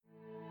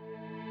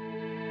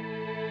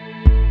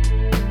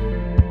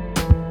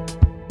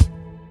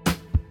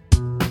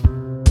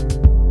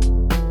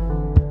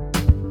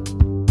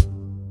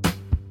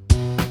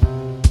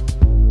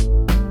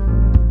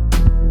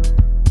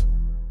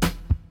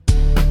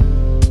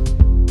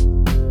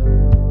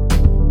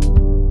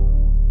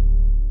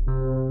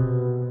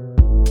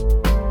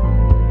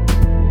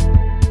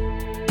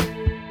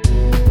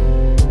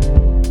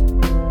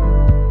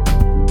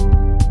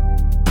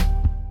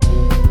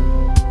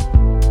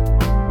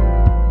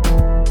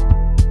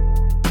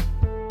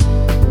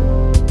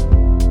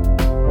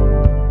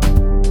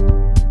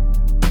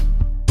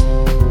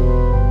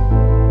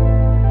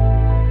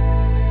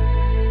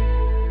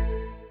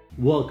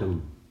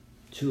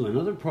to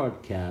another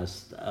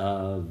podcast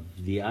of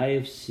the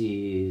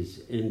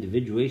IFC's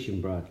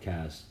individuation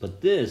broadcast.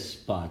 But this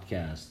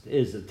podcast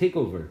is a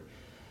takeover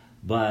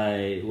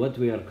by what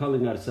we are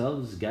calling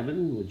ourselves.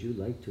 Gavin, would you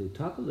like to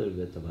talk a little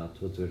bit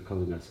about what we're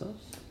calling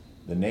ourselves?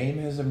 The name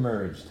has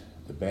emerged,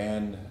 the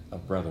Band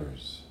of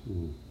Brothers.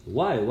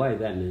 Why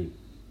that name?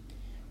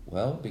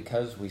 Well,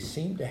 because we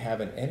seem to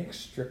have an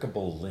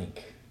inextricable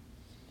link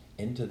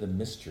into the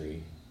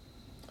mystery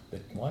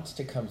that wants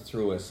to come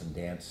through us and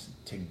dance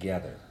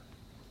together.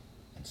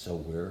 And so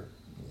we're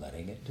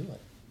letting it do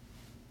it.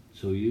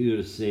 So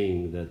you're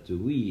saying that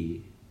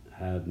we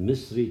have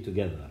mystery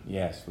together.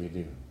 Yes, we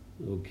do.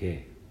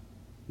 Okay.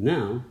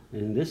 Now,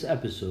 in this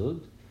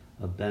episode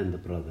of Band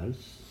of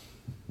Brothers,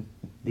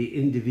 the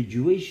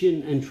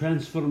Individuation and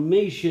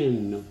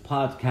Transformation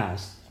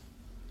podcast,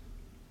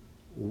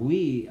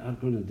 we are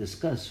going to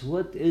discuss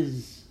what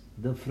is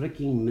the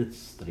freaking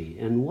mystery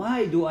and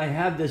why do I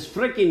have this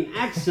freaking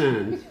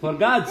accent, for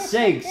God's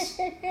sakes.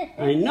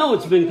 I know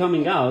it's been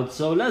coming out,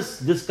 so let's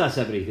discuss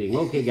everything.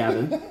 Okay,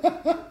 Gavin.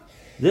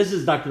 This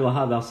is Dr.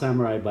 Wahab Al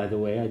Samurai, by the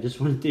way. I just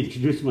wanted to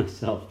introduce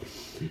myself.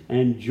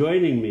 And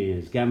joining me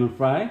is Gavin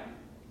Fry.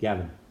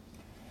 Gavin.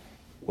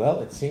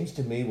 Well, it seems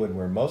to me when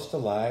we're most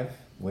alive,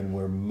 we're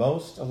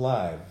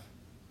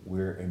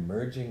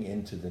emerging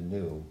into the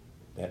new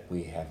that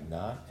we have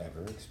not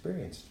ever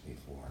experienced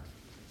before.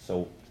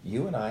 So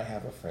you and I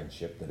have a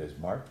friendship that is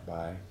marked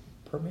by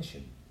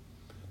permission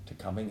to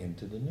coming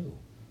into the new.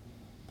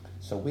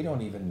 So we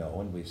don't even know,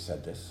 and we've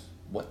said this,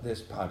 what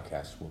this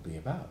podcast will be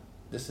about.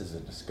 This is a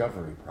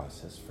discovery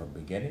process from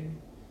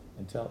beginning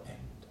until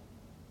end.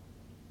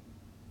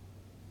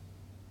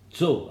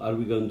 So, are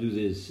we going to do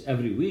this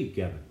every week,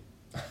 Gavin?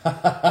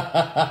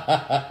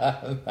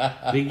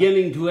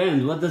 Beginning to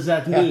end, what does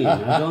that mean?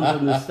 I don't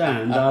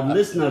understand. Our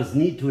listeners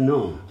need to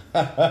know.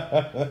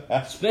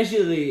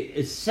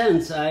 Especially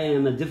since I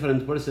am a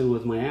different person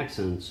with my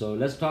accent, so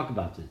let's talk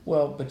about it.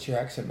 Well, but your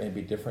accent may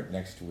be different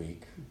next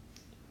week.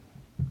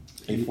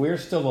 If we're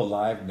still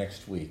alive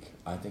next week,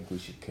 I think we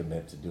should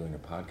commit to doing a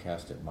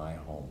podcast at my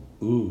home.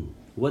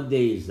 What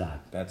day is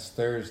that? That's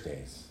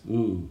Thursdays.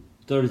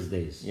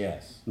 Thursdays.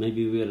 Yes.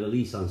 Maybe we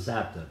release on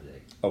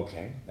Saturday.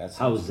 Okay.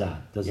 How's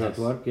that? Does that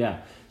work?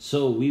 Yeah.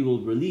 So we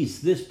will release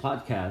this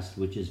podcast,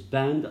 which is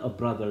Band of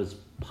Brothers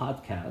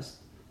podcast,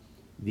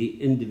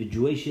 the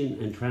Individuation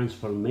and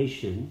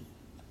Transformation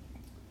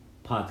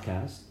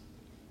podcast,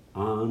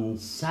 on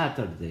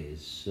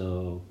Saturdays.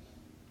 So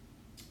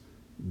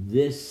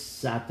this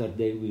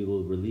Saturday we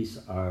will release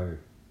our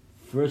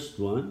first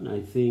one. I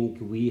think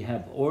we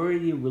have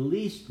already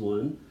released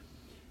one.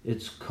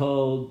 It's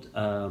called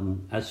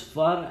As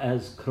Far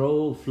as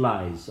Crow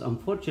Flies.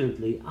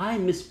 Unfortunately, I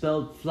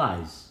misspelled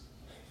flies.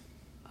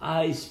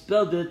 I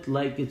spelled it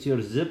like it's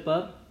your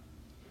zipper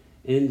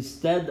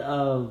instead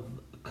of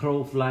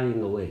crow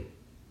flying away.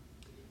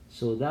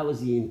 So that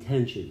was the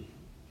intention.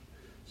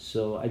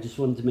 So I just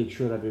wanted to make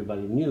sure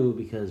everybody knew,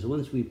 because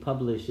once we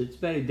publish, it's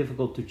very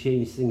difficult to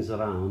change things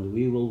around.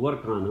 We will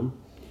work on them.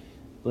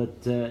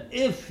 But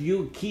if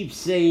you keep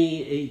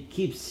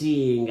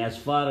seeing as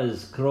far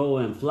as crow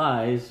and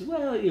flies,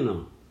 well, you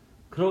know,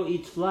 crow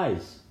eats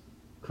flies.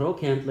 Crow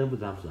can't live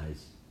without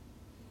flies.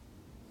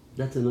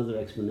 That's another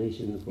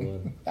explanation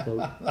for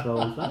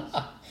crow and flies.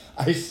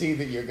 I see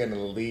that you're going to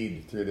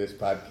lead through this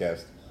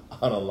podcast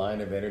on a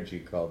line of energy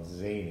called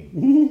zany.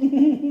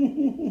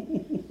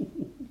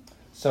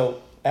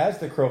 So, As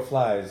the Crow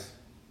Flies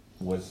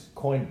was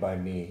coined by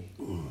me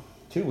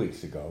 2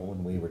 weeks ago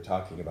when we were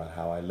talking about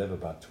how I live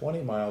about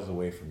 20 miles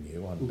away from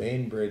you on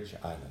Bainbridge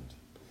Island.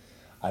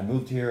 I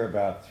moved here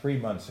about 3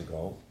 months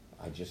ago.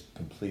 I just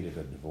completed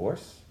a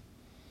divorce.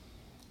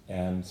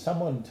 And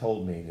someone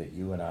told me that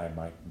you and I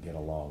might get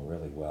along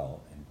really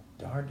well. And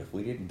darned if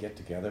we didn't get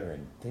together,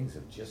 and things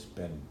have just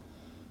been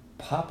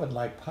popping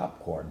like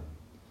popcorn.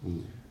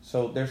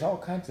 So there's all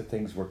kinds of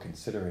things we're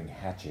considering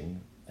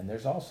hatching, and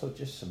there's also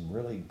just some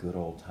really good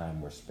old time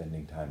we're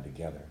spending time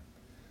together.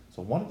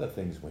 So one of the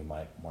things we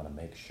might want to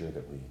make sure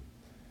that we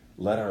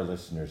let our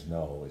listeners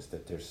know is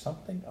that there's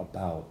something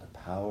about the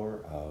power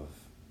of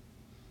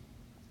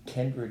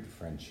kindred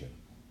friendship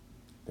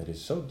that is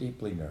so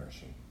deeply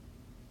nourishing.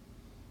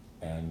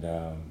 And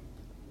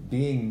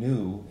being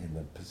new in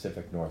the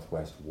Pacific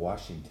Northwest,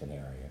 Washington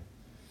area,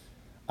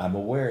 I'm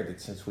aware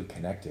that since we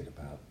connected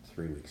about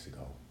 3 weeks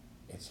ago,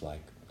 it's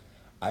like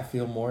I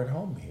feel more at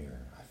home here.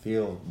 I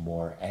feel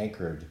more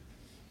anchored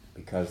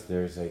because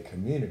there's a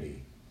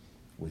community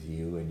with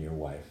you and your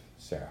wife,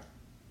 Sarah.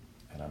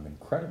 And I'm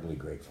incredibly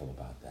grateful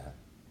about that.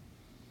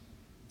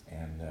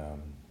 And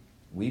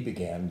we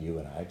began, you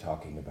and I,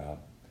 talking about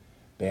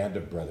Band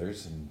of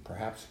Brothers and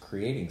perhaps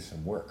creating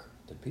some work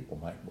that people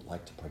might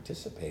like to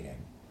participate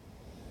in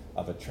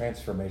of a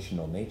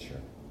transformational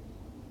nature.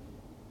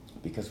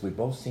 Because we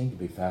both seem to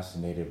be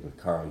fascinated with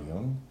Carl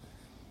Jung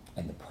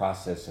and the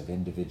process of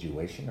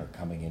individuation, or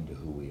coming into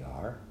who we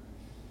are,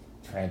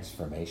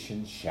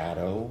 transformation,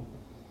 shadow,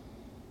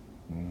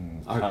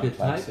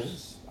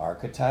 archetypes,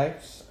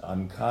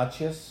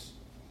 unconscious,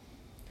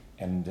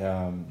 and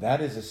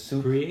that is a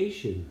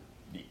creation.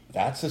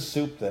 That's a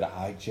soup that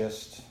I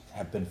just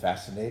have been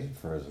fascinated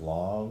for as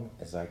long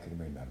as I can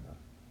remember.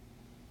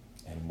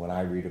 And when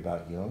I read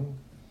about Jung,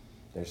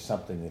 there's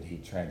something that he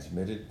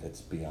transmitted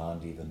that's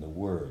beyond even the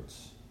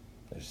words.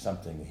 There's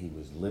something that he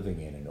was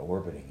living in and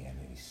orbiting in,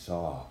 and he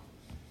saw,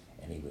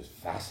 and he was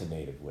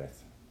fascinated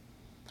with.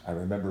 I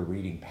remember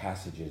reading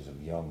passages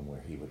of Jung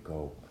where he would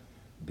go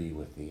be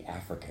with the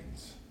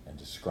Africans and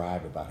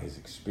describe about his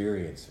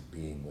experience of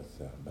being with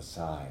the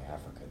Maasai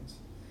Africans.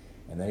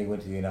 And then he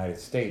went to the United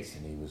States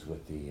and he was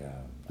with the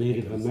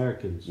Native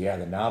Americans. Yeah,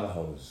 the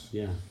Navajos.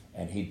 Yeah.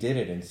 And he did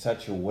it in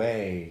such a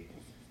way,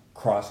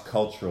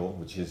 cross-cultural,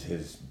 which is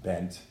his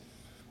bent,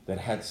 that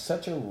had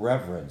such a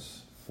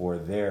reverence for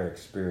their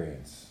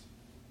experience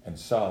and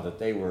saw that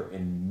they were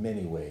in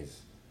many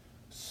ways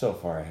so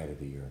far ahead of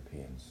the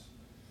Europeans.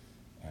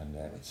 And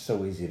it's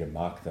so easy to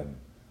mock them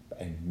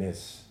and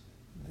miss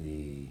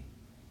the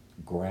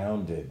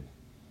grounded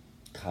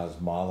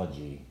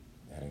cosmology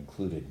that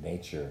included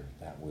nature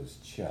that was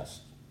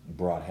just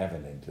brought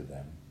heaven into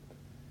them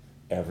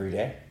every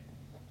day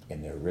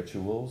in their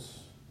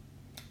rituals.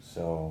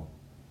 So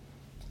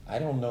I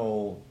don't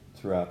know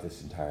throughout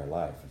this entire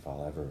life if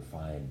I'll ever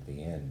find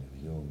the end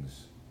of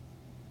Jung's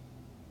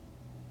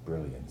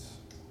brilliance,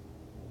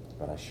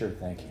 but I sure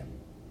thank him,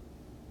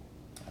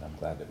 and I'm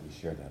glad that we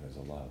share that as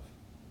a love.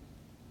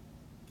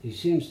 He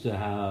seems to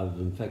have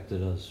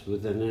infected us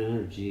with an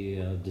energy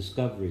of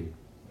discovery.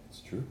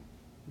 It's true.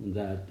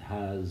 That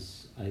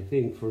has, I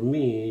think for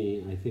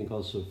me, I think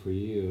also for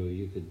you,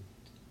 you could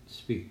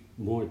speak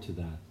more to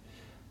that.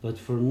 But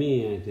for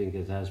me, I think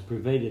it has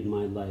pervaded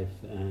my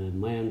life and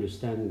my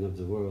understanding of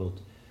the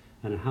world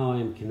and how I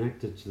am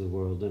connected to the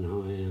world and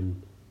how I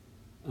am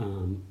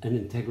an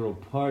integral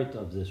part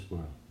of this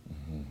world.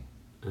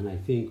 Mm-hmm. And I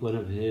think one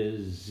of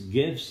his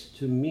gifts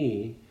to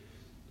me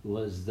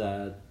was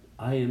that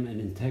I am an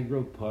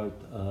integral part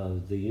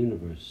of the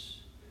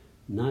universe,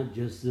 not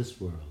just this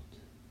world,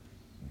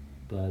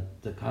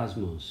 but the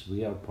cosmos.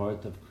 We are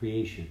part of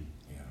creation.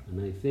 Yeah.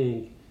 And I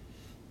think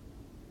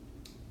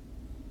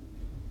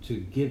to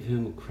give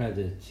him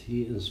credit,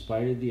 he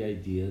inspired the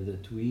idea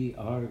that we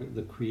are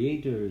the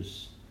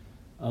creators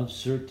of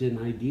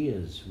certain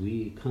ideas.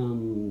 We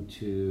come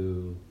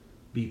to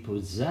be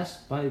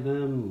possessed by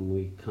them,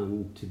 we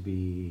come to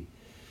be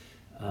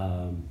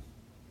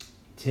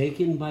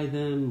taken by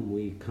them,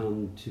 we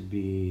come to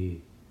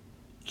be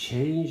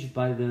changed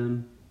by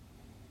them,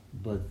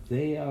 but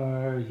they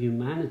are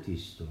humanity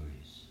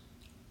stories.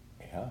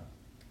 Yeah.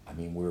 I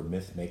mean, we're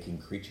myth-making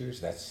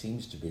creatures. That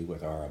seems to be,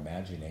 with our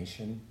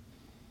imagination,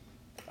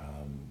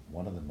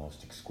 one of the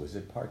most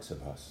exquisite parts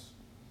of us.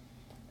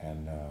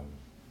 And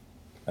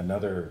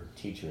another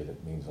teacher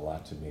that means a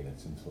lot to me,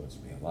 that's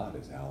influenced me a lot,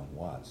 is Alan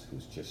Watts,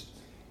 who's just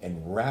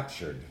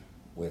enraptured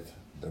with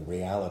the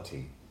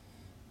reality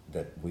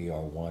that we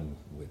are one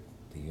with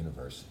the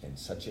universe in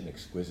such an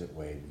exquisite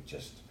way. It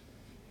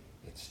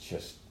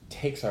just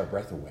takes our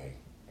breath away.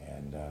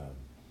 And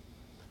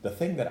the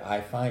thing that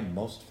I find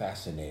most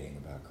fascinating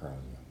about Carl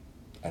Jung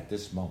at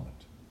this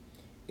moment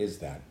is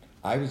that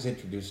I was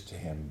introduced to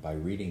him by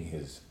reading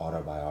his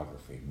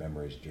autobiography,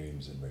 Memories,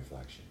 Dreams, and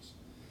Reflections.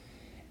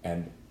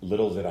 And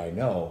little did I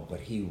know,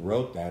 but he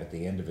wrote that at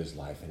the end of his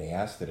life, and he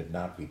asked that it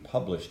not be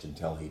published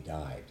until he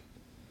died,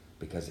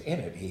 because in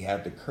it he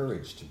had the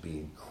courage to be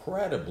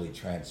incredibly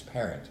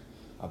transparent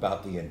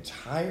about the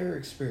entire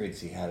experience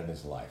he had in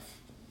his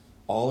life.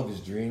 All of his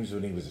dreams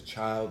when he was a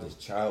child, his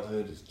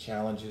childhood, his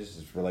challenges,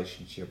 his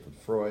relationship with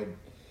Freud.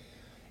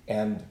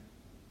 And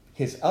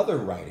his other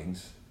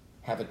writings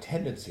have a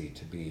tendency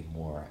to be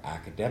more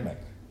academic.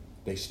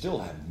 They still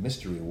have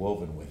mystery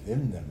woven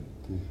within them,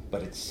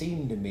 but it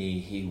seemed to me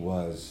he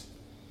was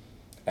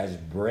as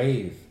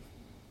brave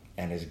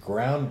and as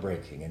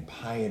groundbreaking and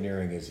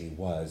pioneering as he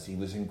was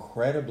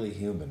incredibly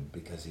human,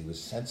 because he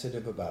was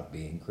sensitive about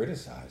being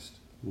criticized.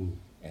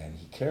 And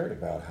he cared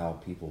about how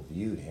people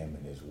viewed him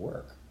and his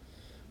work.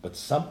 But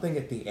something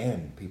at the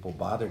end, people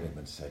bothered him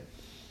and said,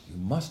 you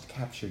must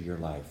capture your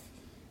life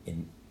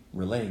in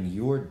relaying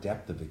your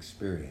depth of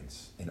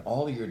experience, and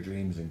all your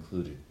dreams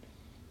included.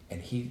 And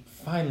he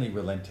finally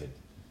relented,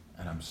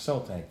 and I'm so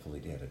thankful he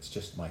did. It's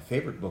just my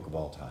favorite book of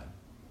all time.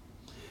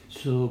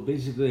 So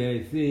basically,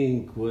 I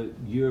think what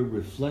you're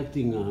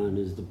reflecting on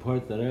is the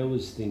part that I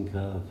always think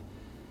of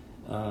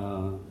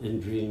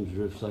in Dreams,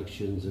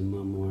 Reflections, and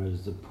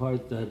Memoirs. The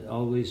part that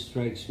always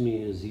strikes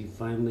me is he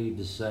finally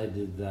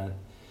decided that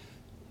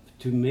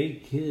to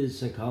make his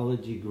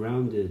psychology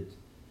grounded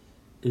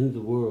in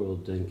the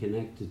world and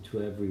connected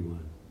to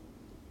everyone,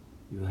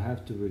 you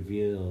have to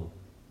reveal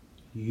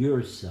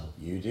yourself.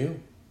 You do.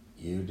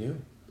 You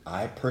do.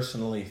 I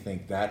personally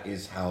think that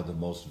is how the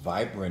most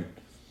vibrant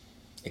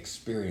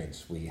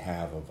experience we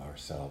have of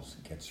ourselves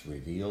gets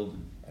revealed,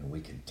 and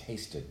we can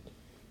taste it,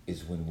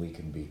 is when we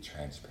can be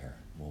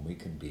transparent, when we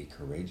can be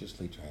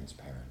courageously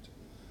transparent.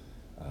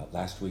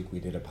 Last week we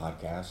did a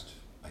podcast,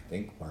 I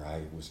think, where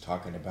I was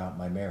talking about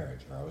my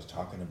marriage, or I was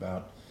talking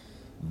about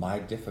my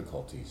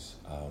difficulties.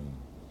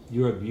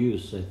 Your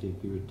abuse, I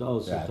think you were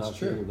also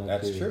talking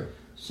about true.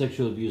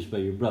 sexual abuse by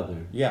your brother.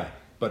 Yeah,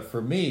 But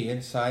for me,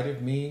 inside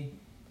of me,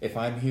 if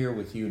I'm here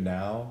with you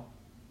now,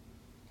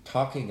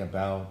 talking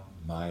about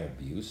my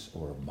abuse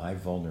or my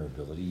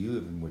vulnerability, you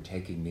even were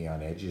taking me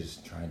on edges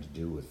trying to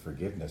do with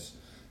forgiveness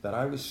that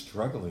I was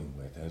struggling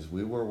with as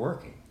we were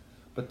working.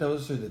 But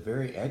those are the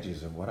very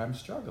edges of what I'm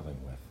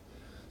struggling with.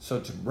 So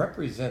to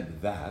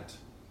represent that,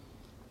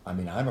 I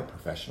mean, I'm a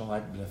professional,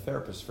 I've been a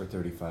therapist for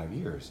 35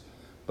 years,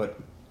 but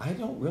I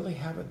don't really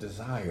have a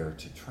desire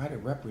to try to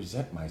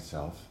represent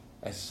myself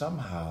as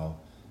somehow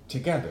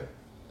together.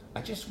 I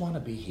just want to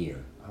be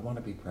here. I want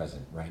to be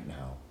present right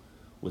now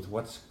with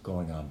what's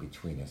going on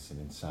between us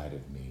and inside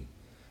of me.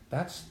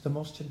 That's the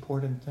most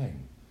important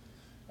thing.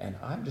 And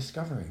I'm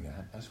discovering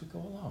that as we go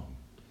along.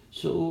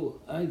 So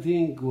I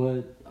think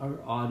what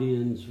our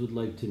audience would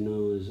like to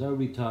know is, are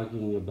we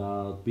talking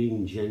about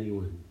being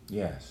genuine?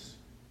 Yes.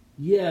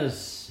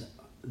 Yes,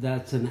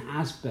 that's an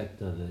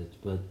aspect of it,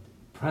 but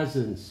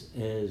presence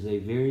is a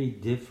very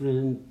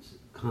different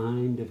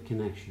kind of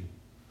connection.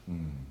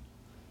 Mm.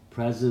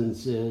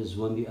 Presence is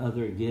when the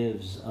other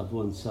gives of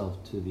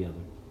oneself to the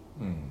other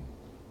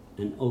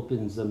and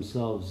opens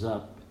themselves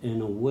up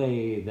in a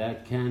way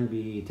that can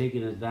be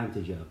taken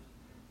advantage of.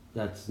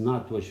 That's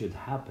not what should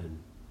happen,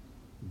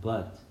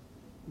 but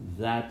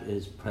that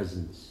is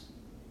presence.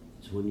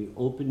 It's when you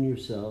open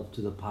yourself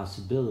to the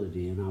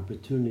possibility and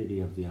opportunity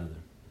of the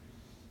other.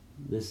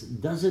 This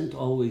doesn't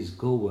always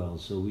go well,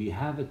 so we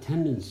have a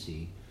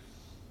tendency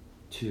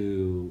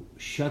to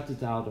shut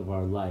it out of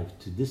our life,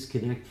 to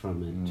disconnect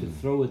from it, to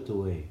throw it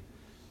away.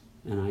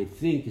 And I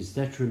think it's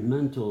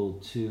detrimental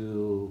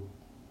to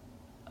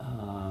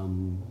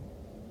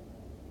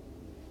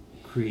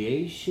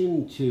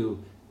creation,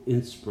 to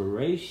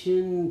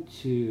inspiration,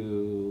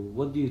 to...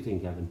 What do you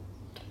think, Evan?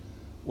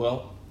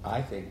 Well,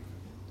 I think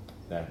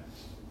that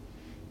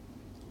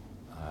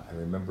I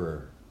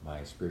remember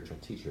my spiritual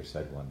teacher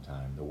said one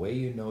time, the way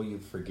you know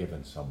you've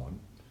forgiven someone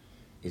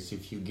is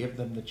if you give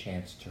them the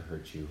chance to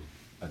hurt you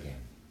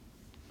again,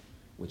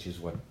 which is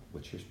what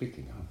you're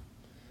speaking of.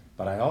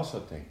 But I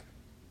also think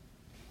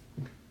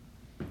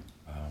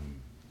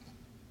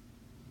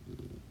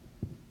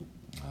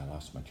I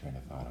lost my train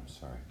of thought, I'm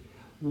sorry.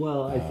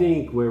 Well, I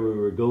think where we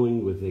were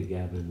going with it,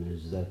 Gavin,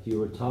 is that you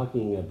were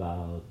talking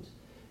about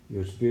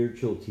your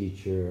spiritual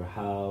teacher,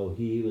 how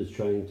he was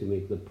trying to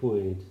make the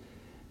point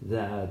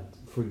that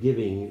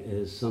forgiving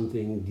is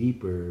something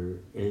deeper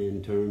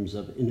in terms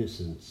of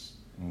innocence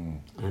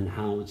and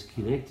how it's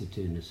connected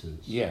to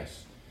innocence.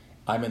 Yes.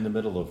 I'm in the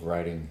middle of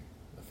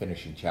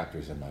finishing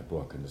chapters in my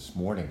book, and this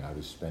morning I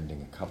was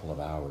spending a couple of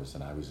hours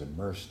and I was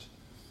immersed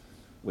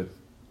with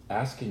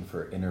asking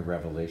for inner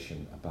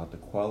revelation about the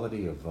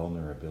quality of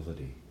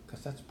vulnerability,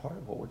 because that's part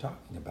of what we're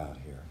talking about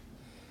here.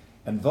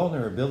 And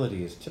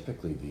vulnerability is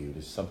typically viewed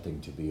as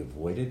something to be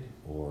avoided,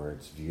 or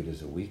it's viewed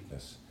as a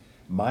weakness.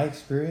 My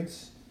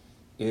experience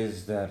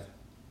is that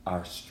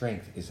our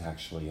strength is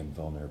actually in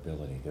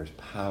vulnerability. There's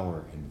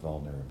power in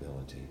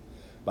vulnerability.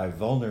 By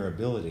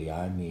vulnerability,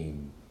 I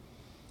mean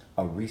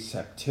a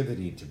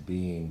receptivity to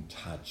being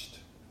touched,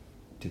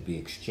 to be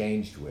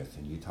exchanged with.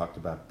 And you talked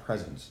about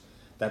presence.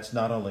 That's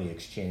not only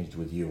exchanged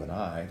with you and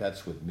I,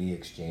 that's with me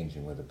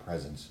exchanging with a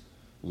presence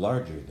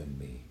larger than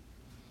me.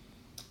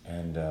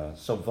 And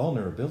so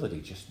vulnerability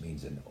just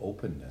means an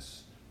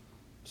openness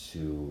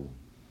to,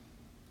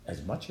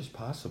 as much as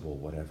possible,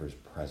 whatever's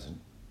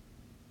present.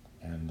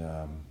 And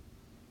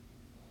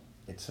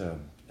it's a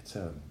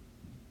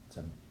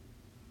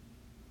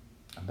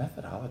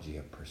methodology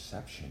of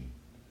perception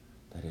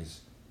that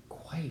is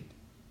quite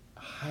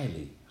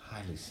highly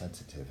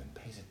sensitive and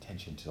pays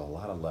attention to a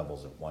lot of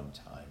levels at one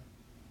time.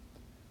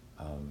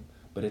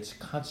 But it's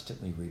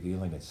constantly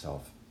revealing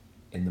itself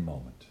in the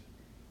moment.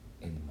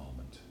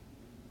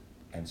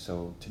 And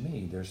so to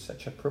me, there's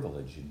such a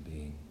privilege in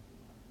being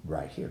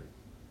right here,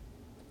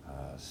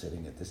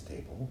 sitting at this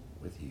table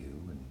with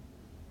you and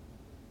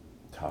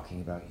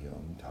talking about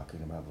Jung,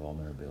 talking about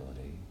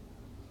vulnerability.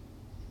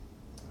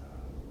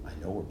 I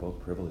know we're both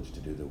privileged to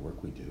do the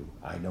work we do.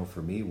 I know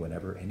for me,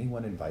 whenever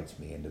anyone invites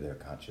me into their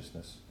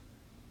consciousness,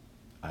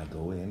 I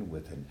go in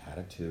with an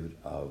attitude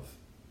of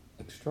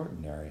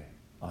extraordinary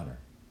honor.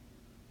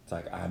 It's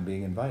like I'm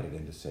being invited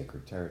into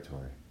sacred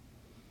territory.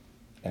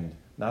 And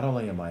not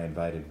only am I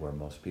invited where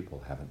most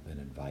people haven't been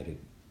invited,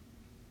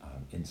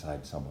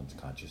 inside someone's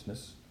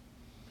consciousness,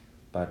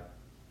 but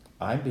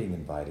I'm being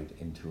invited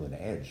into an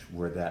edge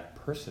where that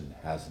person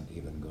hasn't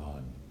even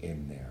gone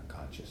in their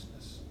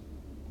consciousness.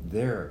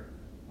 They're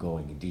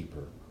going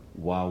deeper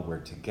while we're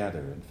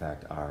together. In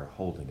fact, our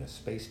holding a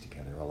space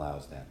together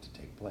allows that to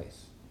take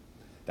place.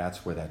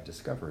 That's where that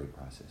discovery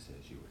process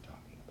is you were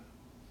talking about.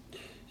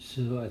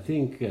 So I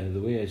think the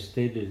way I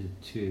stated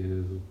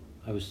it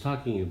I was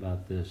talking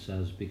about this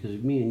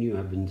because me and you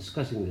have been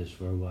discussing this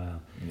for a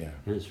while. Yeah.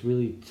 And it's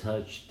really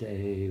touched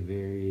a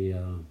very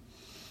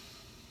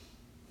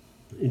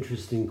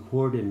interesting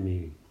chord in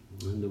me.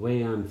 And the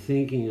way I'm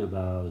thinking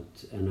about,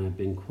 and I've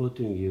been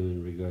quoting you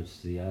in regards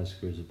to the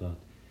askers about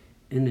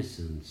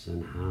innocence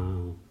and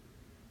how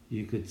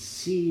you could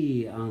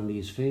see on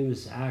these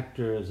famous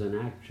actors and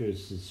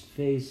actresses'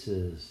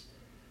 faces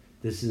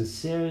the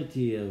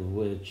sincerity of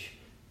which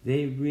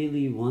they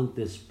really want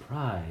this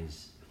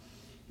prize,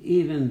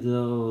 even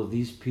though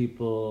these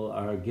people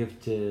are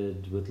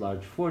gifted with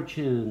large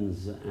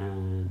fortunes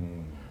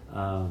and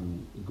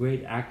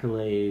great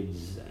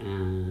accolades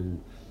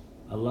and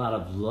a lot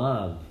of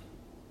love.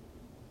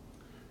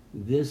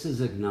 This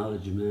is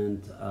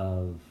acknowledgement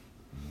of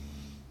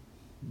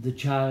the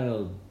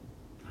child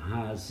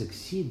has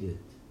succeeded.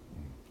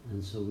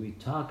 And so we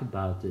talk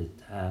about it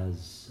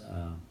as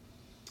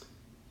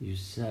you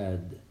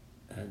said,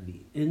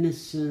 the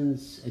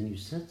innocence, and you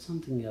said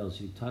something else.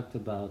 You talked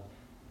about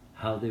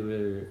how they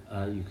were,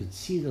 you could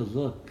see the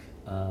look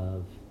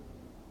of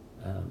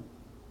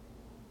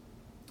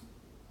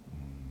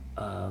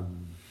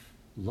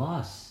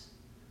loss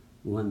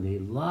when they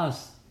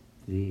lost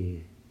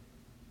the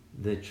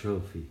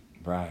trophy.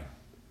 Right.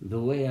 The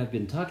way I've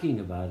been talking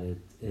about it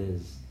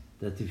is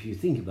that if you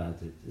think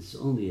about it, it's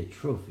only a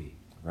trophy.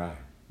 Right.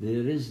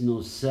 There is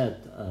no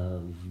set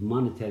of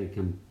monetary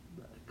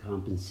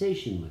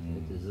compensation with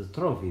it. It's a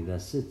trophy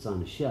that sits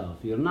on a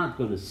shelf. You're not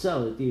going to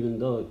sell it, even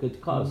though it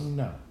could cost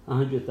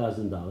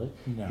 $100,000.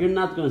 No. You're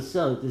not going to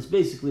sell it. It's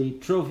basically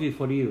trophy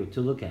for you to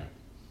look at.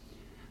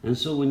 And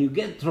so when you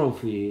get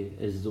trophy,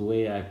 is the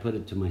way I put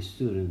it to my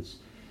students,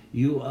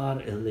 you are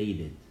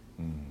elated.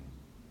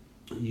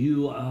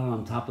 You are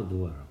on top of the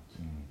world.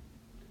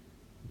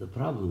 The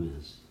problem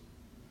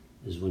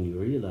is when you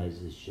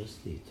realize it's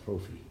just a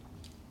trophy.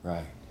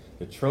 Right.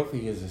 The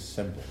trophy is a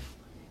symbol.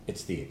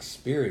 It's the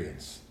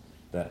experience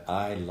that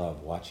I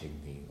love watching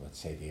let's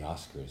say the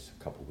Oscars a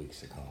couple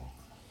weeks ago,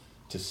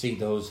 to see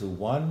those who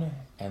won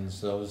and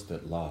those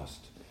that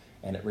lost.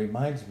 And it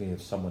reminds me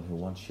of someone who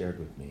once shared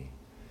with me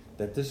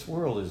that this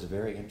world is a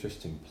very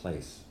interesting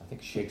place. I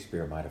think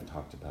Shakespeare might have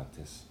talked about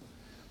this,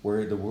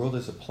 where the world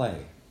is a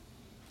play.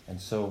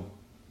 And so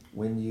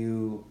when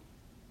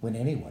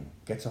anyone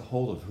gets a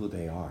hold of who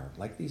they are,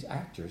 like these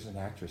actors and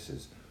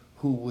actresses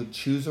who would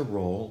choose a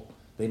role,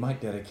 they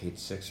might dedicate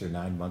 6 or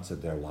 9 months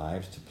of their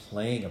lives to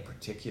playing a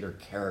particular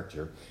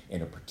character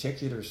in a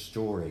particular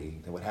story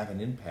that would have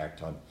an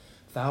impact on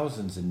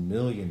thousands and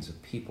millions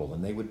of people,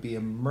 and they would be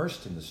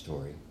immersed in the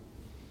story.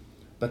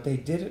 But they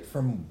did it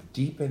from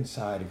deep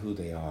inside of who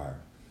they are.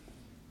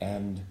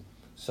 And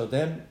so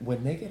then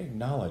when they get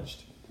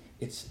acknowledged,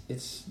 it's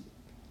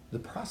the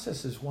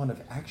process is one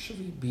of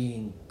actually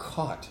being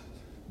caught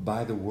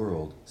by the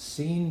world,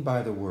 seen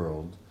by the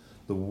world.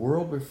 The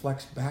world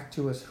reflects back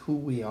to us who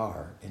we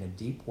are in a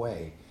deep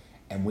way,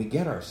 and we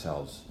get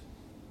ourselves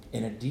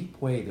in a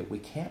deep way that we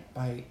can't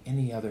by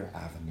any other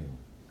avenue.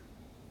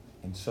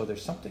 And so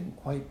there's something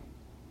quite...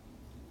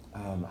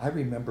 I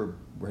remember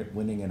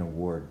winning an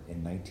award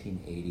in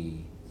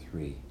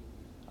 1983.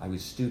 I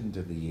was Student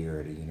of the Year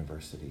at a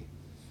university.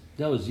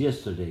 That was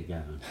yesterday,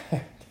 Gavin.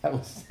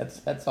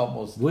 That's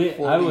almost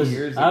 40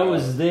 years ago. I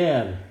was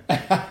there.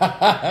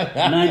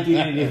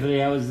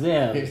 1983, I was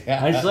there.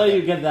 Yeah. I saw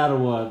you get that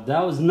award.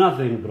 That was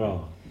nothing,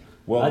 bro.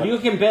 Well, are you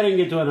comparing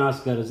it to an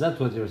Oscar? Is that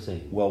what you're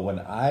saying? Well, when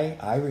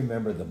I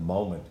remember the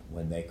moment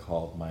when they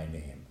called my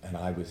name, and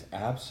I was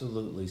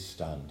absolutely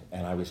stunned,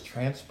 and I was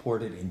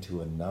transported into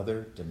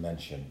another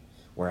dimension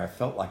where I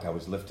felt like I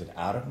was lifted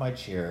out of my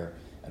chair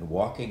and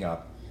walking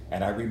up.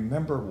 And I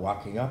remember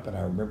walking up, and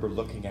I remember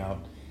looking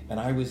out, and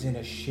I was in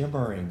a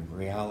shimmering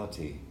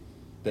reality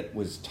that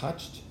was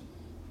touched,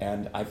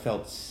 and I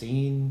felt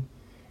seen,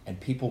 and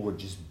people were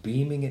just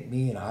beaming at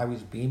me, and I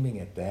was beaming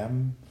at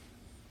them.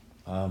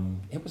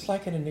 It was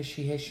like an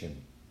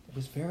initiation. It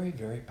was very,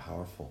 very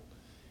powerful.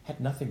 It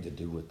had nothing to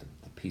do with the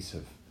piece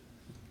of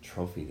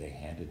trophy they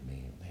handed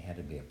me. They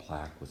handed me a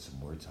plaque with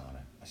some words on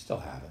it. I still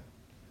have it.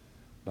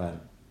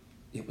 But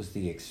it was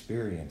the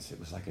experience. It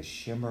was like a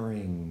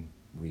shimmering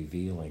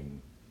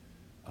revealing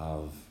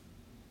of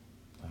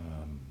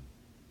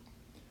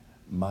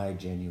my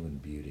genuine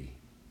beauty,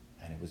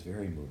 and it was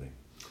very moving.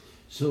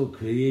 So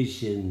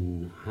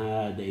creation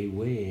had a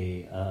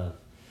way of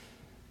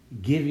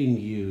giving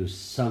you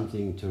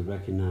something to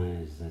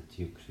recognize that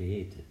you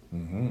created.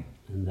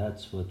 And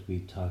that's what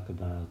we talk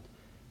about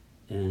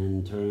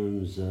in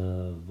terms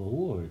of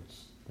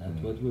awards.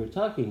 That's what we're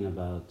talking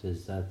about,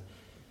 is that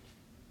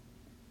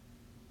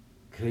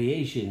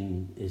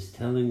creation is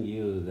telling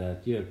you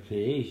that your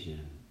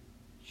creation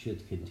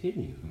should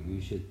continue. You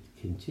should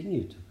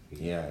continue to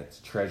create. Yeah, it's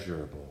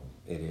treasurable.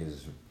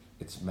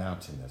 It's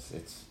mountainous.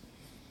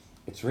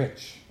 It's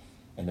rich,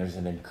 and there's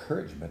an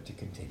encouragement to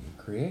continue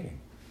creating.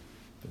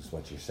 Is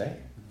what you're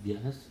saying.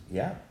 Yes.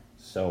 Yeah.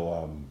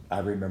 So I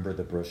remember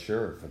the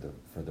brochure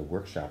for the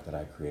workshop that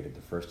I created,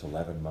 the first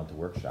 11-month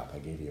workshop. I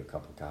gave you a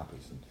couple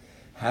copies, and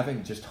I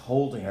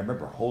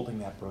remember holding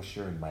that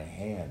brochure in my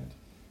hand.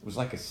 It was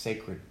like a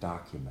sacred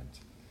document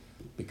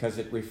because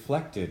it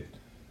reflected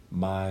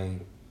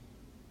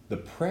the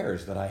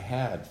prayers that I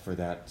had for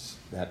that.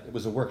 It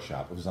was a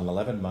workshop. It was an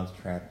 11-month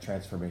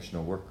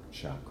transformational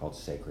workshop called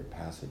Sacred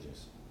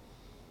Passages,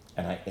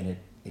 and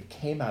it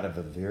came out of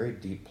a very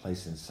deep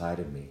place inside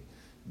of me,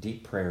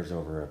 deep prayers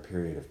over a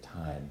period of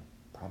time,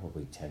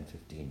 probably 10,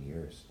 15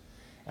 years.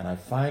 And I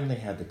finally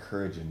had the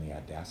courage and the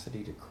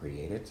audacity to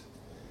create it.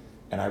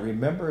 And I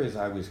remember as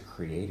I was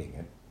creating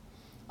it,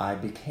 I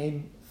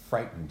became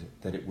frightened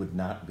that it would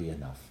not be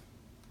enough,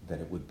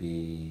 that it would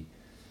be,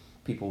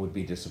 people would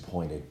be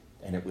disappointed,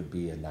 and it would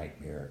be a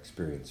nightmare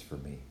experience for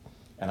me.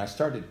 And I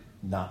started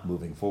not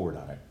moving forward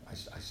on it.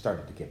 I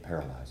started to get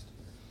paralyzed.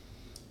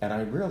 And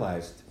I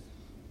realized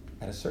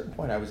at a certain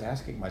point I was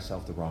asking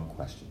myself the wrong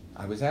question.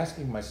 I was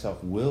asking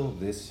myself, will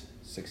this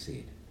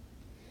succeed?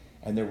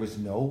 And there was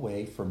no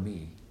way for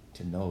me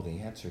to know the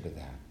answer to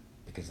that,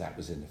 because that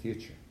was in the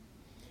future.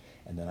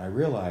 And then I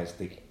realized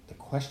the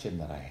question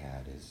that I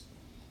had is,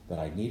 that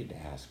I needed to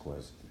ask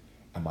was,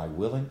 am I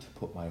willing to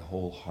put my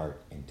whole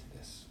heart into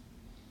this?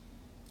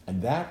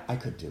 And that I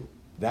could do.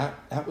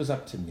 That was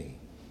up to me.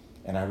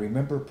 And I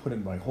remember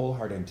putting my whole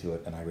heart into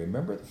it. And I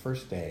remember the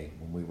first day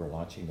when we were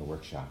launching the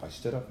workshop, I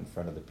stood up in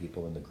front of the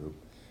people in the group,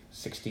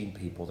 16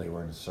 people, they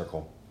were in a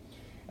circle.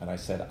 And I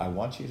said, I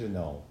want you to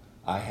know,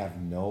 I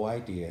have no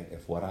idea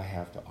if what I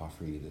have to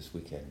offer you this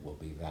weekend will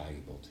be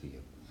valuable to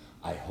you.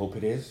 I hope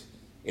it is.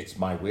 It's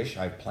my wish.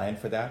 I've planned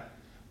for that.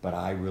 But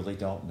I really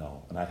don't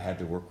know. And I've had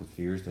to work with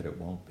fears that it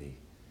won't be.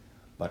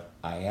 But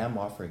I am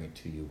offering it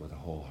to you with a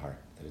whole heart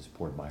that has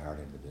poured my heart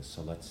into this.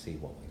 So let's see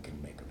what we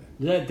can make of it.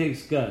 That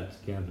takes guts,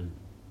 Kevin.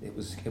 It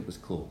was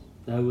cool.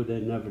 I would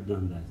have never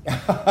done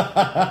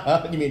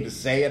that. You mean to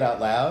say it out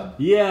loud?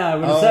 Yeah,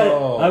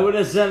 I would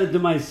have said it to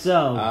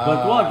myself.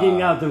 But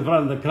walking out in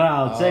front of the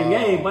crowd saying,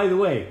 hey, by the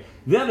way,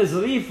 there is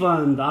a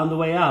refund on the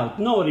way out.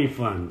 No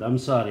refund. I'm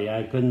sorry,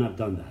 I couldn't have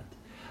done that.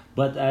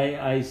 But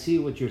I see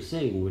what you're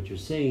saying. What you're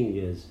saying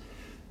is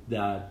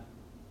that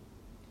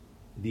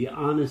the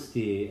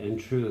honesty and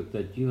truth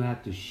that you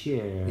had to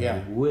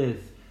share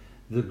with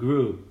the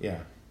group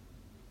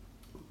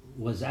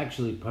was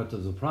actually part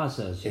of the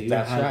process.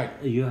 Right.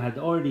 You had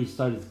already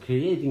started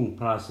creating the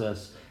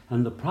process,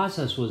 and the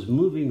process was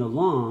moving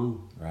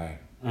along. Right.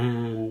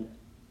 And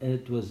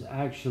it was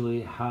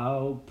actually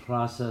how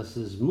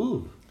processes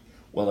move.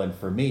 Well, and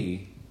for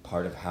me,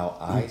 part of how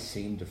I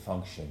seem to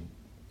function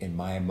in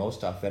my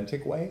most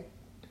authentic way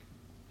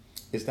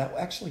is that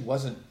actually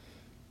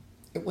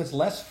it was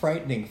less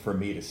frightening for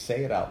me to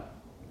say it out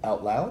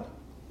loud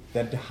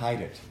than to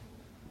hide it.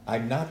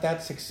 I'm not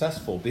that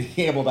successful being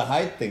able to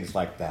hide things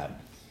like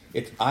that.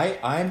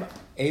 I'm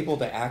able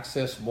to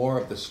access more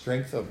of the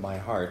strength of my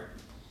heart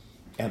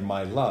and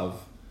my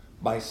love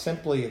by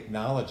simply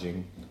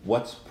acknowledging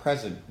what's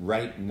present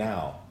right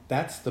now.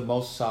 That's the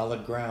most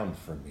solid ground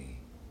for me.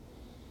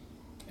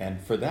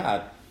 And for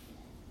that,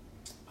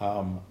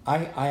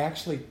 I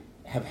actually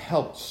have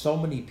helped so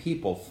many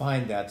people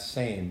find that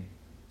same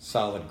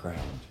solid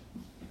ground.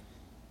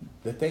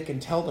 That they can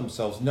tell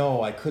themselves,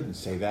 no, I couldn't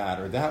say that,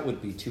 or that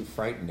would be too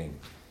frightening.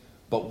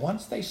 But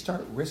once they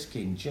start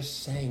risking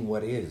just saying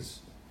what is,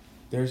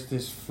 there's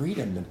this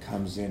freedom that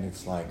comes in.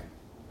 It's like,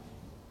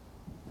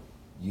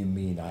 you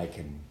mean I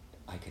can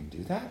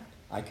do that?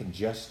 I can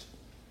just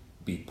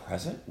be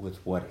present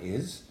with what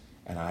is,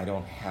 and I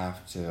don't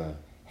have to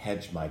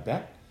hedge my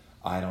bet.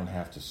 I don't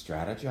have to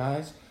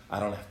strategize. I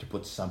don't have to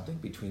put something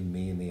between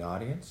me and the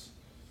audience.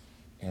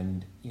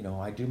 And,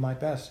 I do my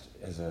best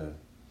as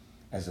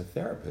a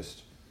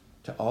therapist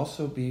to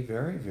also be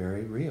very,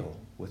 very real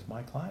with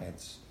my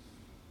clients.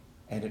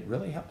 And it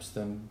really helps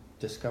them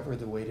discover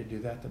the way to do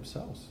that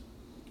themselves.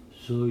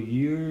 So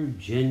your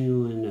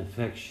genuine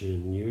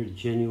affection, your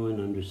genuine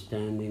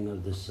understanding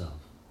of the self,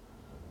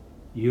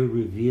 your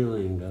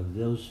revealing of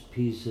those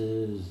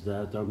pieces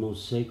that are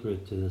most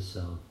sacred to the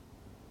self,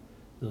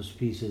 those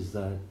pieces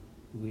that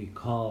we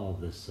call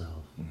the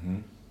self. Mm-hmm.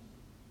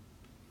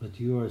 What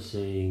you are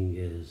saying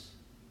is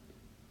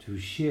to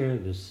share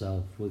the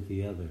self with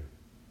the other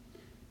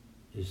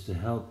is to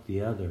help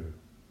the other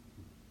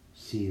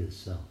see the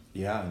self.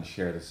 Yeah, and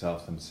share the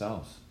self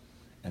themselves.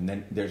 And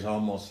then there's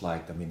almost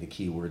like, the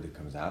key word that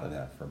comes out of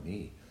that for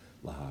me,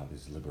 Lahav,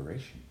 is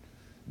liberation.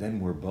 Then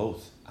we're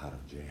both out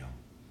of jail.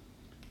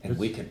 And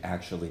we can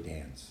actually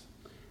dance.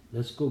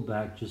 Let's go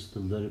back just a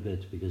little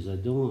bit, because I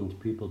don't want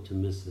people to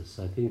miss this.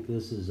 I think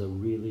this is a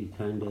really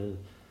kind of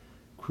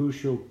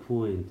crucial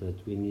point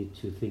that we need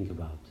to think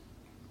about.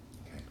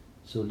 Okay.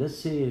 So let's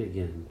say it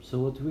again. So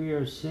what we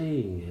are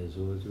saying is,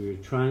 what we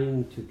are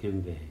trying to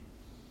convey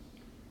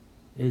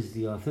is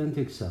the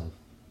authentic self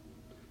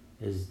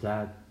is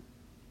that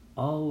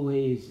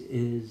always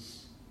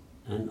is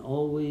and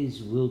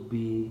always will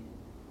be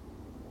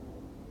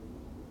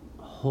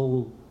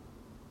whole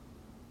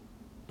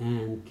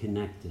and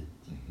connected.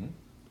 Mm-hmm.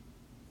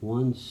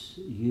 Once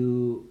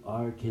you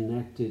are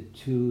connected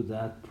to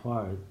that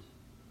part,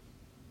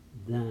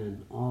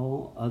 then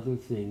all other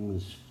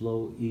things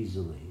flow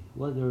easily.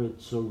 Whether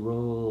it's a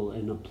role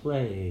in a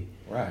play,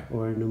 right,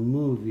 or in a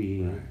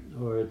movie,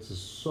 right, or it's a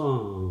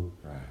song,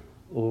 right,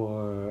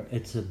 or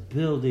it's a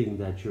building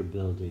that you're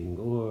building,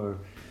 or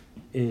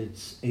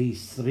it's a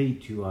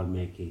street you are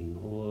making,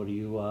 or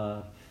you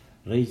are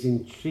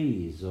raising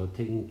trees, or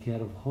taking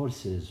care of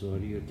horses, or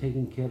you're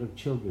taking care of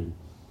children.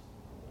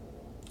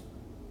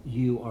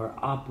 You are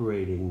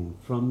operating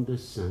from the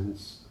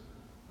sense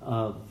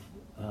of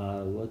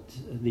what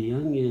the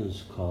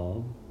Jungians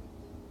call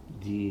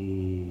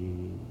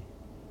the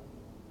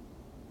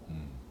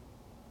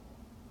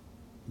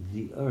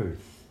the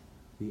earth,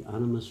 the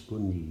animus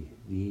mundi,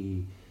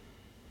 the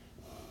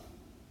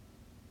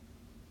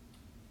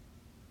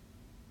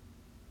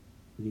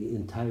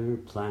entire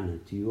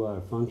planet. You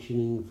are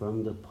functioning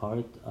from the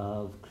part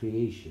of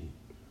creation.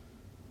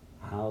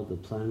 How the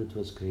planet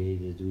was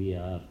created. We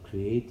are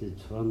created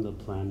from the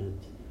planet.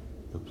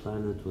 The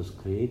planet was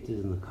created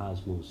in the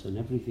cosmos, and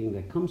everything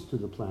that comes to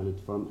the planet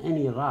from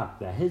any rock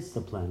that hits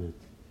the planet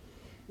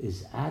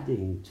is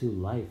adding to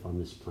life on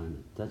this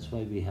planet. That's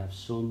why we have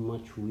so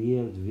much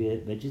weird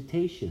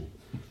vegetation.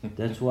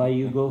 That's why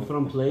you go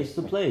from place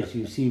to place.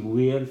 You see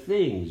weird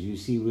things, you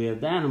see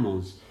weird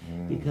animals,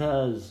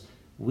 because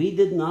we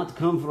did not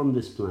come from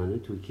this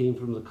planet, we came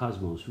from the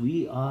cosmos.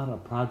 We are a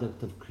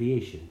product of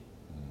creation.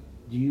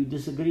 Do you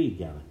disagree,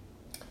 Gavin?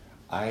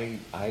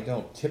 I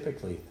don't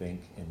typically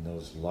think in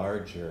those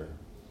larger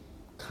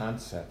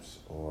concepts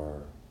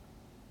or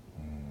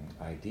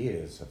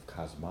ideas of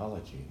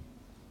cosmology,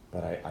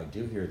 but I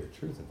do hear the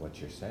truth of what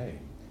you're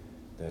saying,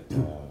 that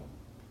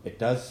it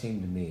does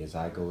seem to me as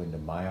I go into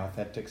my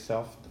authentic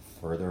self, the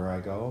further I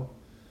go,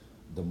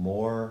 the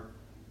more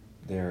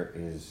there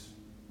is,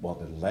 well,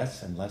 the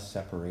less and less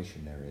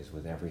separation there is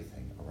with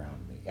everything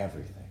around me,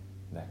 everything.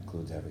 That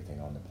includes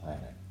everything on the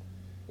planet.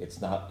 It's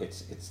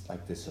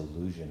like this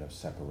illusion of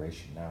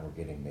separation. Now we're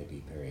getting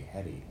maybe very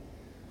heady.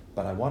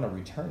 But I want to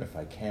return if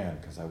I can,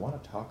 because I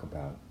want to talk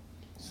about,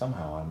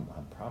 somehow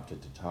I'm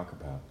prompted to talk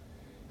about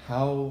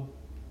how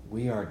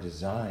we are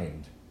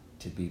designed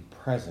to be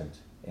present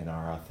in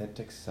our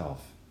authentic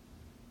self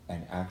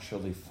and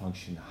actually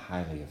function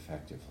highly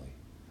effectively.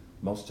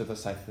 Most of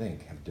us, I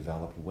think, have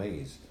developed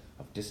ways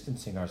of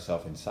distancing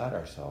ourselves inside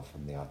ourselves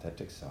from the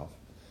authentic self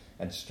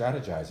and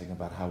strategizing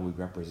about how we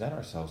represent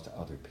ourselves to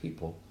other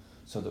people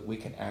so that we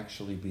can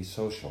actually be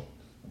social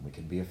and we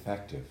can be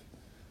effective.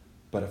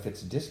 But if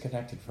it's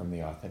disconnected from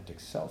the authentic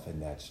self in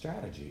that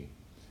strategy,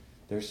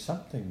 there's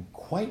something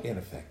quite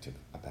ineffective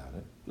about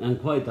it. And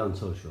quite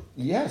unsocial.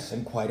 Yes,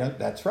 and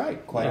that's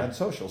right, quite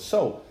unsocial.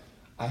 So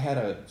I had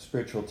a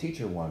spiritual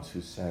teacher once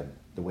who said,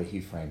 the way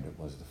he framed it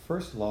was, the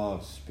first law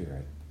of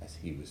spirit, as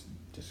he was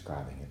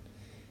describing it,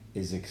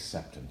 is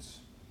acceptance.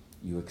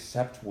 You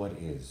accept what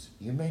is.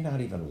 You may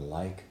not even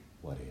like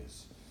what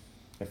is.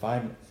 If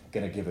I'm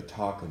going to give a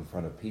talk in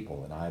front of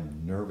people and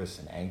I'm nervous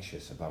and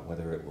anxious about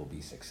whether it will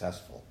be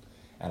successful,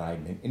 and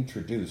I'm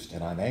introduced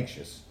and I'm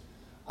anxious,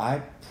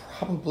 I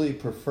probably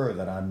prefer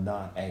that I'm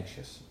not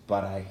anxious,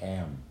 but I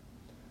am.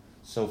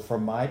 So for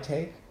my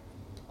take,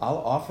 I'll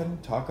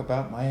often talk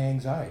about my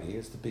anxiety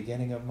as the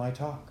beginning of my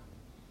talk,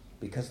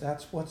 because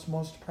that's what's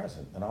most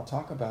present. And I'll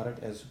talk about it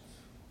as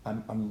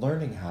I'm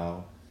learning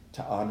how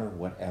to honor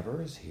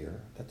whatever is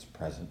here that's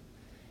present,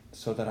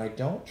 so that I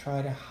don't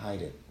try to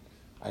hide it.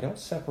 I don't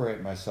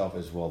separate myself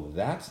as, well,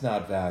 that's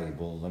not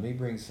valuable, let me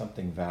bring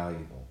something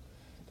valuable.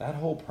 That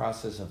whole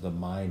process of the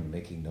mind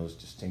making those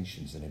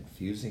distinctions and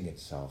infusing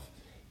itself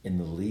in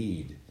the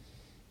lead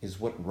is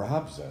what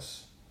robs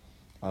us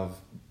of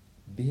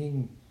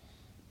being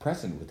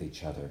present with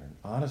each other and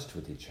honest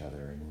with each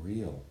other and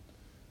real.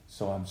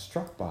 So I'm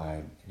struck by,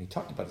 and he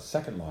talked about the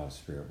second law of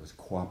spirit was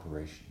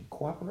cooperation.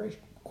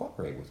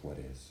 Cooperate with what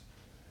is.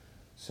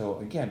 So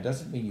again,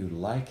 doesn't mean you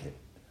like it,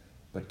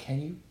 but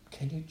can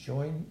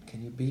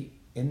you be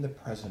in the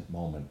present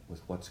moment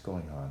with what's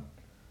going on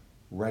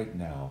right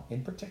now,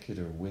 in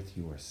particular with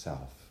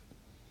yourself?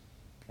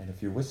 And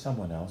if you're with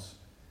someone else,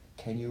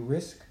 can you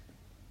risk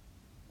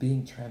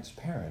being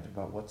transparent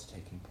about what's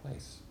taking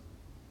place?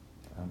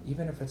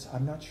 Even if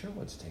I'm not sure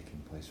what's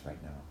taking place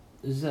right now.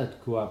 Is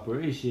that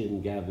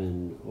cooperation,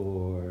 Gavin,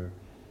 or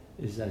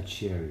is that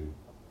sharing,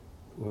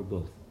 or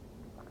both?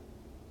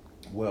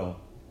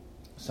 Well,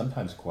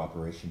 sometimes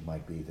cooperation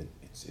might be that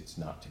it's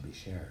not to be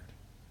shared.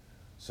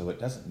 So it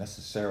doesn't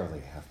necessarily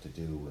have to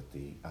do with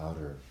the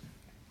outer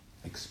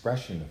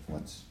expression of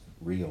what's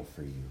real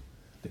for you.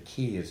 The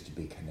key is to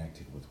be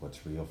connected with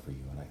what's real for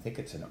you. And I think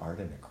it's an art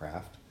and a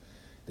craft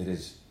that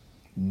is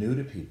new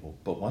to people,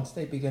 but once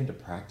they begin to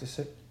practice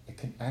it, it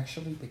can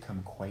actually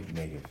become quite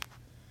native.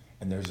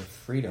 And there's a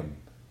freedom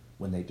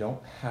when they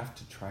don't have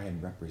to try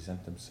and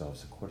represent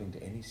themselves according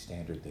to any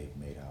standard they've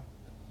made up.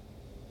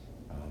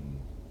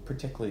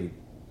 Particularly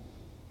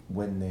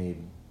when they,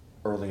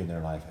 early in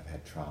their life, have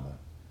had trauma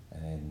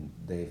and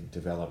they've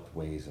developed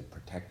ways of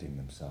protecting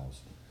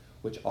themselves,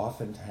 which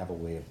often have a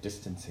way of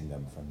distancing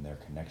them from their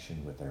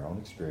connection with their own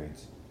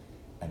experience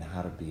and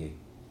how to be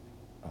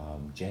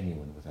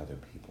genuine with other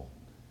people.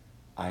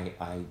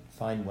 I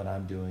find when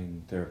I'm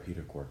doing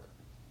therapeutic work,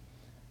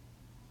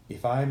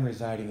 if I'm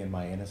residing in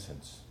my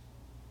innocence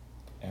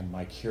and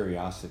my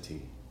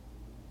curiosity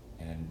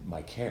and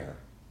my care,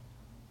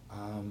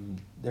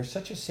 there's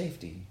such a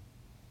safety.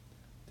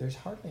 There's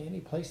hardly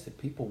any place that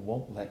people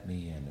won't let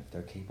me in if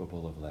they're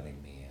capable of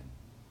letting me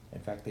in.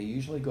 In fact, they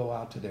usually go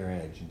out to their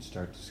edge and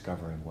start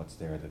discovering what's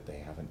there that they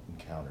haven't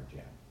encountered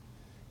yet.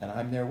 And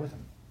I'm there with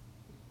them.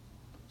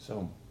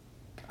 So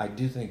I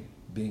do think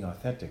being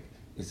authentic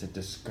is a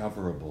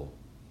discoverable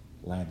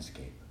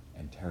landscape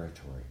and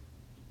territory.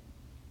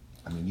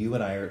 I mean, you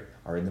and I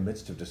are in the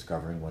midst of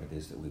discovering what it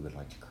is that we would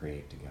like to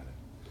create together.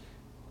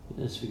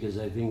 Yes, because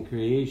I think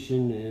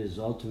creation is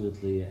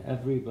ultimately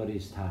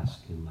everybody's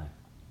task in life.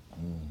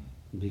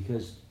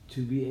 Because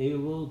to be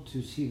able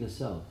to see the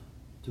self,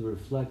 to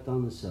reflect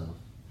on the self,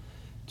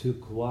 to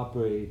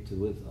cooperate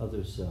with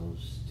other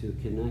selves, to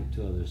connect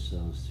to other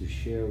selves, to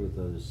share with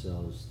other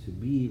selves, to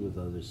be with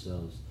other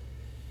selves,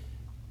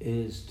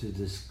 is to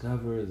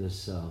discover the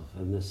self.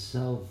 And the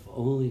self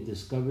only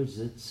discovers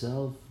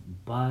itself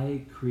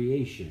by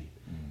creation.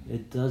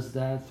 It does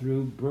that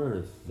through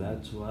birth.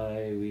 That's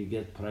why we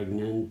get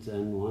pregnant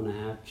and want to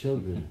have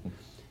children.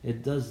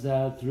 It does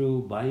that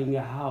through buying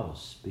a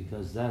house,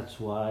 because that's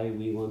why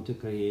we want to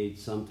create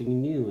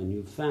something new, a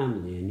new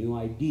family, a new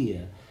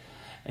idea,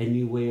 a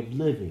new way of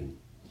living.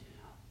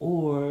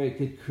 Or it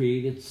could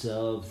create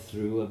itself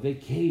through a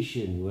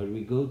vacation where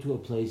we go to a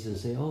place and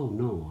say, oh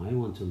no, I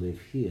want to live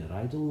here.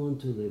 I don't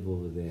want to live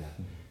over there.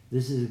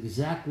 This is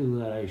exactly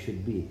where I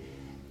should be.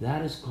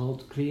 That is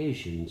called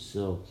creation.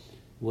 So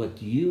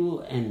what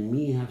you and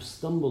me have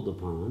stumbled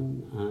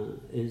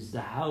upon is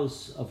the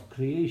house of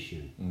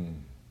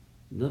creation.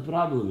 The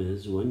problem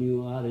is when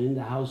you are in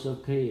the house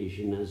of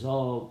creation, as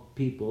all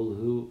people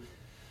who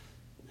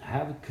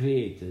have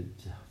created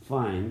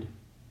find,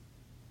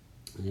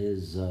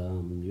 is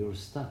you're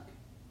stuck.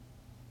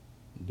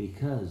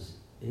 Because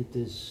it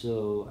is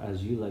so,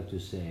 as you like to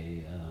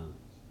say,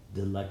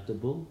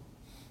 delectable.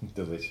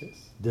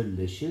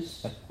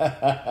 Delicious.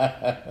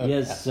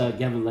 Yes,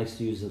 Gavin likes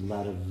to use a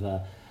lot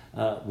of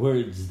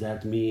words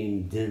that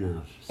mean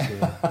dinner. So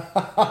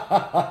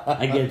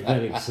I get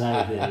very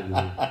excited.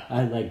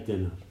 I like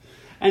dinner.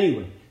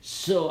 Anyway,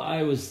 so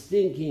I was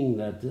thinking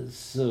that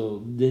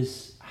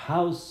this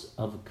house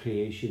of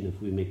creation, if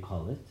we may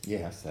call it.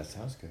 Yes, that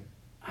sounds good.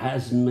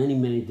 Has many,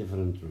 many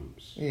different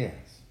rooms.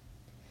 Yes.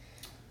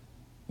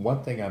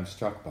 One thing I'm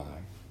struck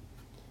by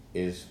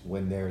is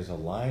when there's a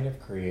line of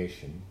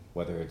creation,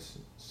 whether it's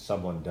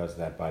someone does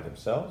that by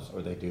themselves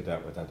or they do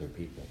that with other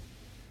people,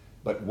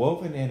 but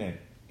woven in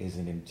it is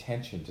an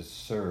intention to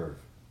serve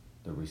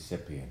the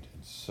recipient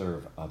and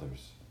serve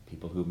others.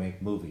 People who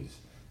make movies,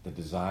 the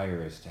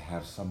desire is to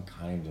have some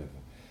kind of,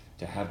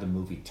 to have the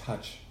movie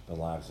touch the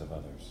lives of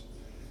others.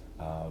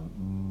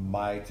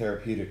 My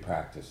therapeutic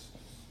practice,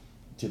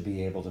 to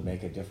be able to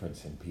make a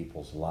difference in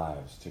people's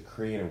lives, to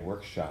create a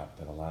workshop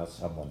that allows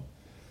someone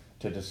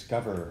to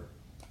discover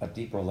a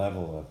deeper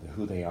level of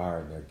who they are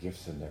and their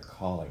gifts and their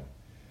calling.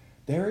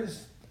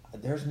 There's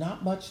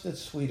not much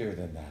that's sweeter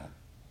than that,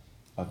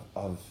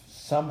 of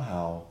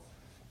somehow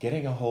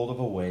getting a hold of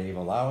a wave,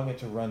 allowing it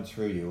to run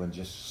through you and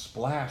just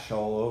splash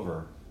all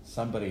over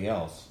somebody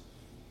else.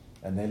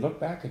 And they look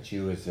back at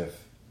you as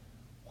if,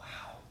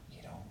 wow,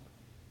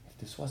 if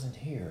this wasn't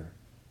here,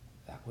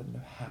 that wouldn't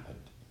have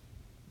happened.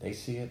 They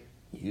see it,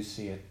 you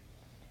see it,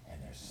 and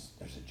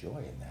there's a joy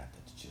in that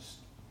that's just,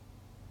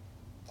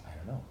 I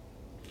don't know.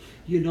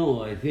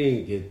 I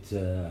think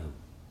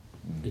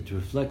it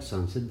reflects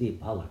on Sidney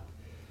Pollack.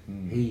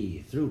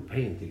 He threw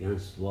paint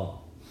against the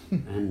wall,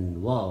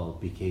 and wall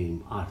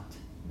became art.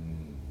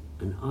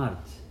 And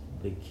art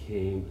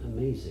became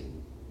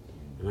amazing.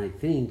 And I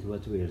think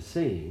what we are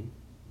saying,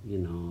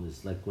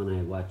 is like when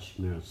I watch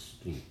Meryl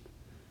Streep.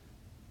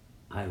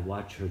 I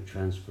watch her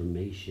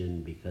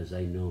transformation because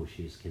I know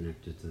she's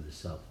connected to the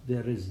self.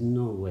 There is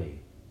no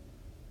way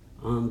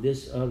on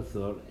this earth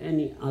or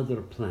any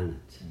other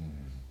planet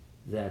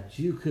that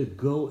you could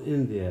go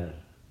in there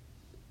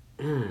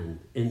and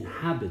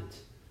inhabit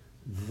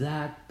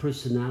that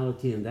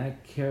personality and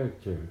that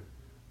character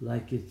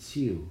like it's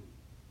you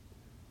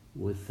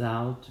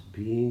without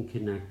being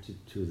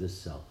connected to the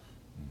self.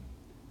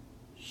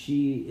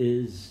 She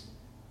is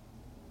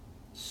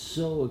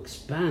so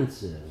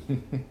expansive.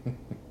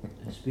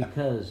 It's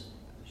because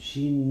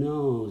she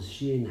knows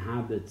she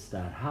inhabits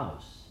that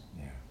house.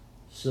 Yeah.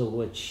 So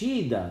what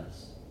she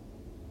does,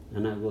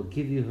 and I will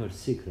give you her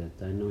secret.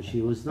 I know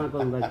she was not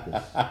going to like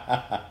this.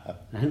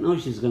 I know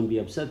she's going to be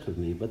upset with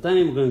me, but I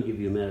am going to give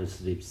you Meryl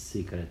Streep's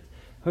secret.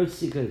 Her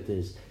secret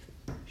is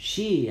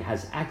she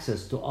has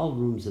access to all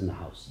rooms in the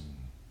house.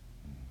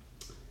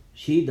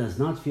 She does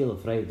not feel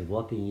afraid of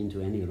walking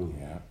into any room,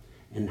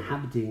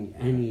 inhabiting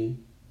any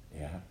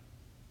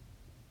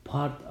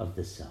part of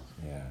the self.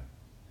 Yeah.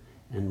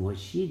 And what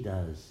she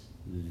does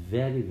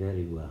very,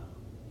 very well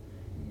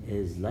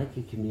is like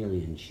a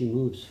chameleon. She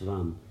moves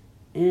from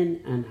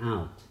in and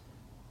out.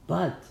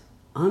 But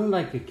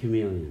unlike a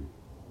chameleon,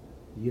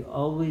 you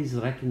always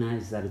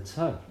recognize that it's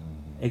her,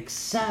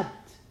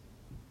 except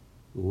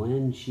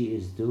when she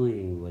is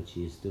doing what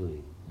she is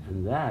doing.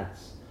 And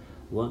that's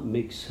what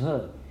makes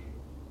her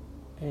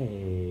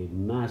a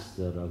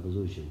master of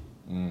illusion.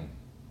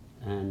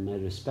 And my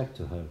respect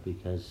to her,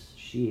 because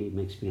she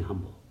makes me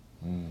humble.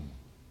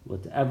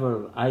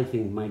 Whatever I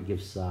think my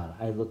gifts are,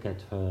 I look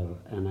at her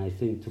and I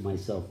think to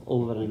myself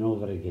over and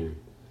over again,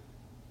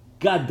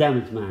 God damn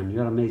it, man,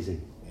 you're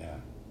amazing. Yeah.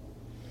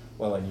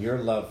 Well, and your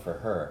love for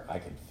her, I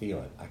can feel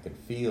it. I can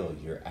feel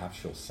your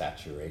actual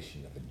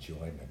saturation of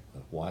enjoyment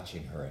of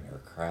watching her and her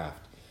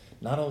craft,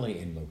 not only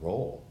in the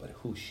role, but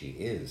who she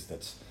is.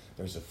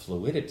 There's a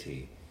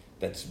fluidity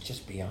that's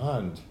just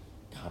beyond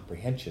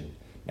comprehension.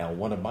 Now,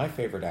 one of my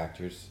favorite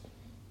actors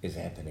is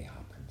Anthony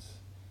Hopkins.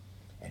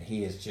 And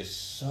he is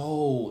just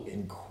so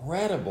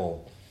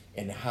incredible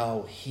in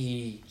how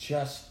he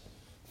just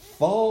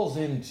falls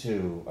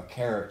into a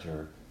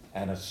character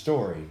and a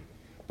story,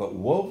 but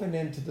woven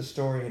into the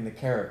story and the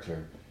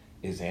character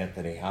is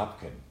Anthony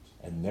Hopkins,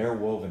 and they're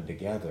woven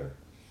together.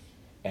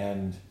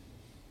 And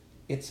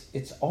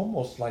it's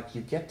almost like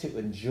you get to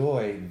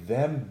enjoy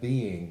them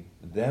being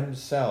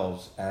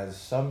themselves as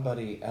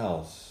somebody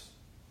else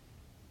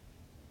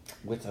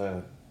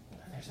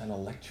there's an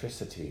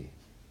electricity.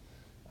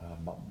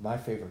 My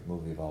favorite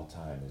movie of all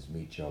time is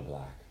Meet Joe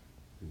Black.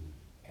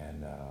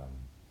 And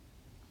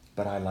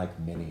but I like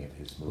many of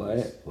his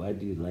movies. Why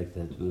do you like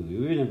that movie?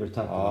 We never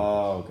talked about it.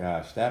 Oh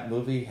gosh, that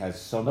movie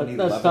has so many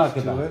Let's levels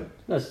talk about to it.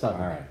 Let's talk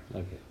about right. it.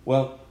 Okay.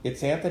 Well,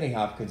 it's Anthony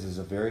Hopkins is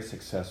a very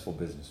successful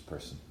business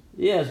person.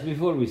 Yes,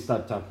 before we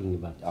start talking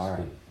about this, All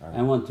right.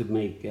 I want to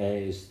make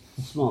a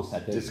small A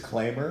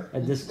disclaimer?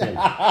 A disclaimer.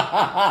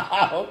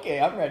 Okay,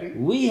 I'm ready.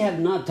 We have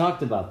not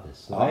talked about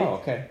this, right? Oh,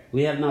 okay.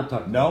 We have not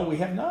talked No, we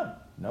have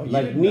not. No, you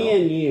like didn't me know.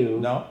 and you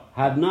No.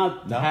 have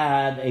not No.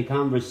 had a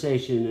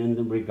conversation in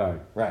the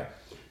regard. Right.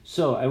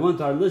 So I want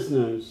our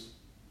listeners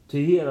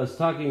to hear us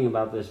talking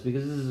about this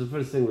because this is the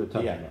first thing we're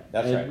talking Yeah, about.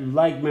 that's right.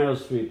 Like Meryl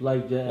Streep,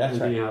 like That's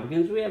Anthony right.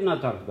 Hopkins, we have not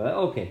talked about it.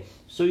 Okay,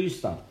 so you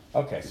start.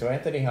 Okay, so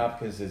Anthony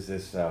Hopkins is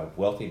this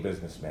wealthy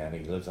businessman.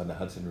 He lives on the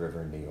Hudson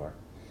River in New York.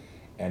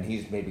 And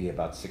he's maybe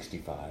about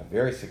 65,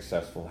 very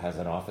successful, has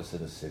an office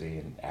in the city,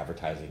 an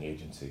advertising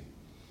agency.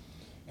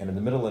 And in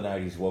the middle of the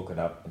night, he's woken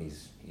up and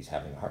he's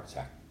having a heart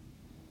attack.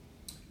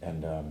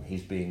 And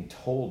he's being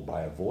told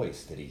by a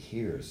voice that he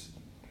hears.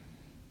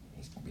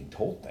 He's being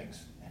told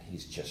things, and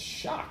he's just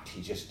shocked.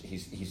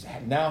 He's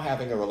now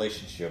having a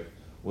relationship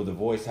with a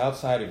voice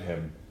outside of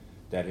him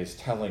that is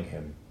telling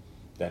him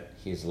that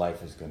his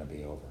life is going to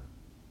be over.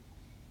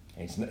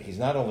 And he's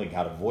not only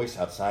got a voice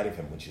outside of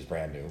him, which is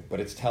brand new, but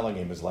it's telling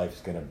him his life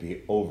is going to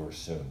be over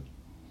soon.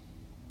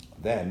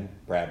 Then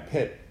Brad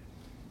Pitt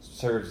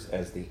serves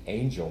as the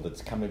angel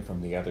that's coming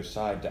from the other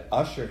side to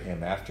usher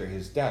him after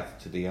his death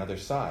to the other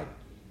side.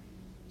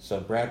 So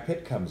Brad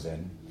Pitt comes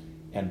in,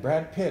 and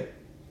Brad Pitt,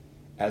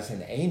 as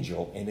an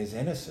angel in his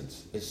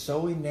innocence, is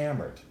so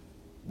enamored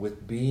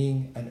with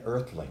being an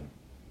earthling,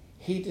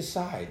 he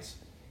decides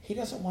he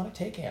doesn't want to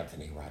take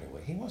Anthony right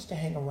away. He wants to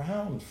hang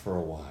around for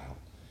a while.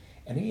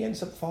 And he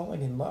ends up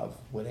falling in love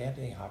with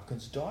Anthony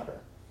Hopkins'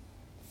 daughter.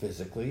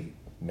 Physically,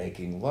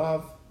 making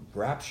love,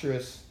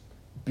 rapturous,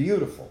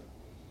 beautiful.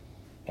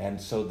 And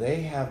so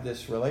they have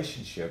this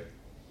relationship,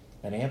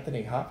 and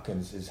Anthony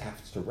Hopkins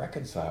has to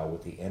reconcile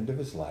with the end of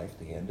his life,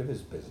 the end of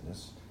his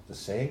business, the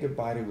saying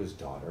goodbye to his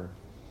daughter,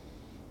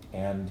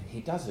 and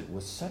he does it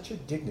with such a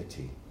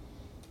dignity.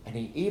 And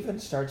he even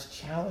starts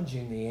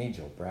challenging the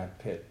angel, Brad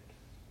Pitt,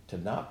 to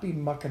not be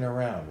mucking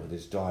around with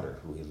his daughter,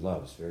 who he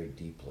loves very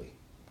deeply.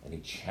 And he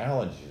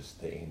challenges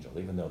the angel,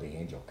 even though the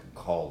angel can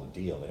call the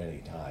deal at any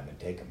time and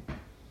take him.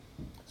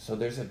 So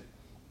there's a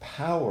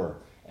power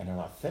and an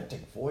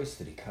authentic voice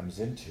that he comes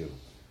into.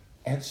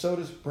 And so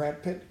does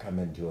Brad Pitt come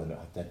into an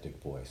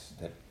authentic voice,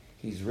 that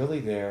he's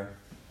really there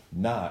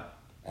not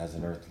as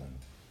an earthling,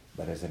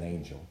 but as an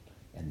angel.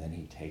 And then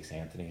he takes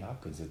Anthony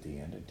Hopkins at the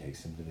end and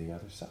takes him to the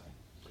other side.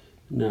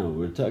 Now,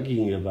 we're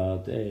talking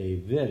about a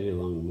very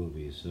long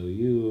movie, so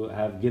you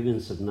have given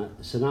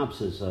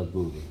synopsis of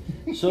movie.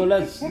 So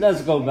let's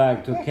go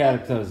back to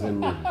characters in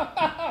movie.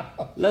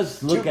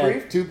 Let's look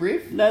Too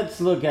brief?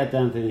 Let's look at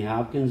Anthony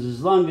Hopkins.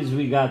 As long as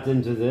we got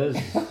into this,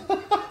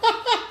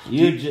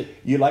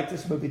 you like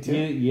this movie too?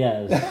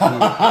 Yes.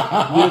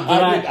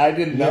 I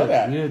didn't know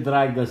that. You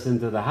dragged us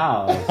into the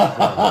house.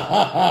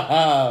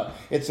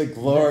 It's a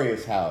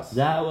glorious house.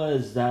 That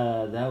was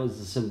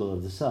the symbol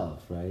of the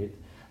self, right?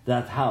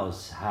 That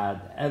house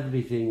had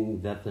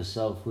everything that the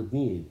self would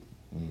need.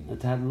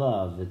 It had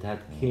love, it had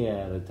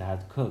care, it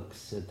had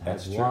cooks, it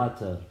had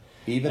water.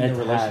 Even the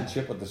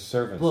relationship with the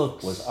servants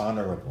was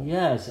honorable.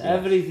 Yes,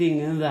 everything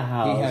in the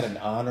house. He had an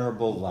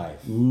honorable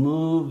life.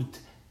 Moved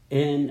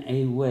in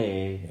a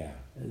way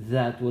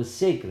that was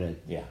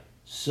sacred. Yeah.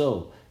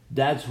 So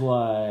that's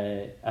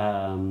why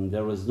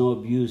there was no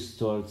abuse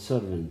towards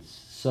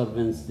servants.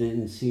 Servants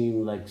didn't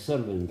seem like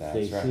servants.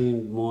 They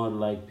seemed more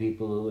like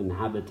people who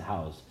inhabit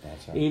house.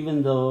 That's right.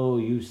 Even though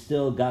you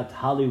still got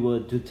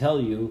Hollywood to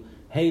tell you,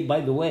 hey, by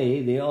the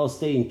way, they all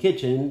stay in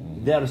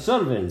kitchen. They're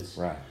servants.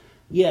 Right.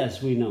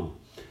 Yes, we know.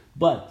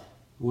 But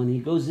when he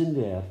goes in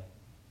there,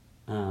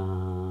 I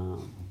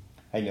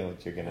know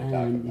what you're going to talk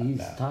about and he's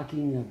now.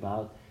 talking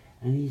about,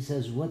 and he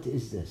says, what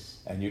is this?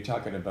 And you're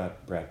talking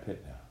about Brad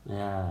Pitt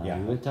now. Yeah.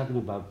 We're talking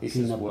about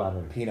peanut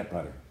butter. Peanut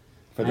butter.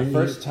 For the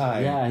first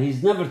time. Yeah,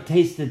 he's never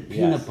tasted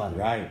peanut butter.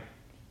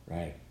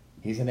 Right.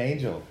 He's an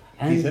angel.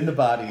 He's in the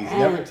body. He's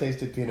never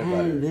tasted peanut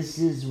butter. And this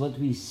is what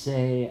we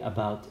say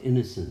about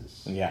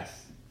innocence.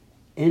 Yes.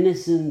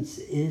 Innocence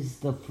is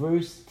the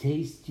first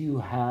taste you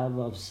have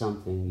of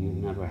something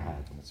you've never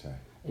had. That's right.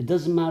 It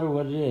doesn't matter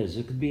what it is.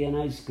 It could be an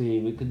ice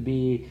cream. It could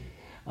be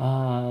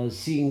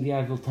seeing the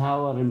Eiffel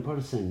Tower in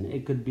person.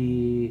 It could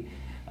be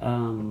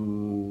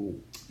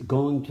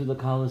going to the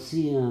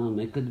Colosseum.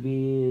 It could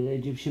be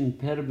Egyptian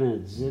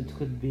pyramids. It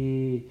could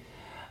be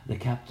the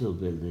Capitol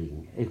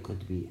building. It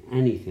could be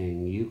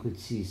anything. You could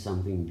see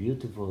something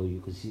beautiful.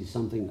 You could see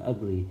something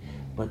ugly.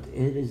 But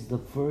it is the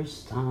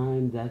first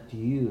time that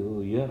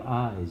your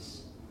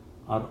eyes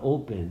are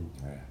open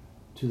Right.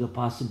 to the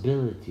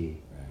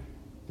possibility Right.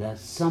 that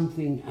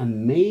something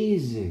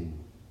amazing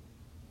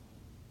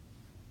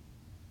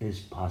is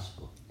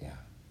possible. Yeah.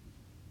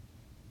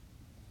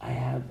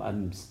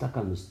 I'm stuck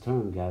on this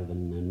term,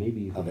 Gavin, and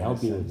maybe you could Of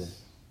help me with it.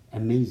 innocence.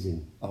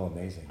 Amazing. Oh,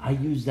 amazing. I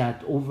use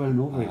that over and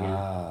over again.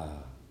 Ah.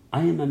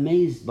 I am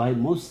amazed by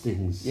most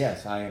things.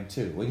 Yes, I am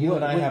too. Well, you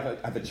and I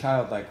have a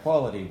childlike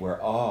quality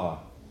where awe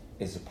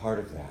is a part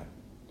of that.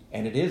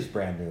 And it is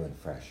brand new and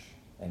fresh.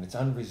 And it's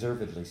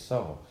unreservedly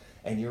so.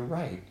 And you're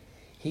right.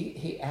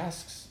 He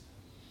asks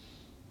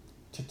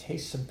to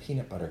taste some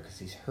peanut butter because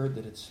he's heard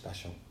that it's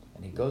special.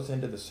 And he goes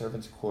into the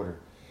servant's quarter.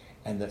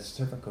 And the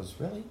servant goes,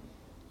 really?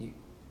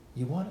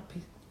 You want a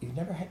piece? You've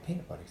never had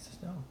peanut butter? He says,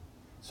 no.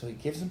 So he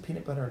gives him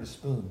peanut butter and a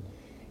spoon.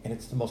 And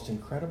it's the most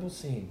incredible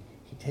scene.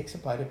 He takes a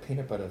bite of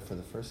peanut butter for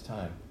the first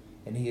time,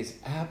 and he is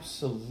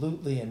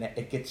absolutely,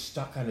 it gets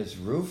stuck on his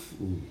roof.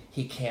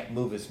 He can't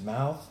move his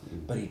mouth,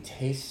 but he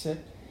tastes it.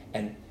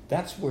 And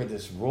that's where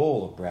this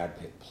role of Brad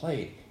Pitt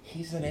played.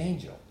 He's an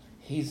angel.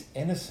 He's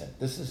innocent.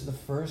 This is the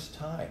first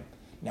time.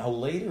 Now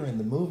later in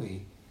the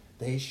movie,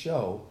 they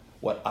show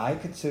what I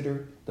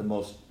consider the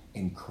most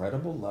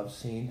incredible love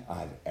scene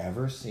I've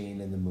ever seen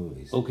in the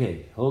movies.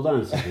 Okay, hold on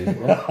a second.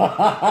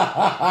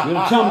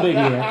 You're jumping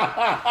here.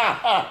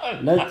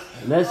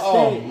 Let's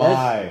Oh, stay.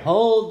 my. Let's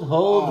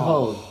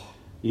hold.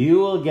 You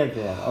will get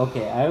there.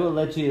 Okay, I will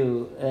let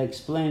you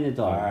explain it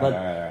all. All right, but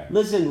all right.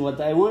 listen, what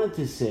I wanted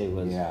to say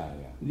was Yeah.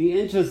 the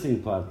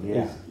interesting part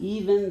Yeah. is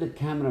even the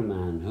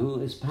cameraman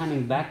who is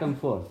panning back and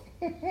forth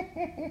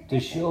to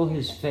show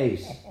his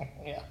face.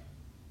 Yeah.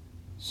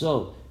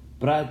 So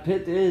Brad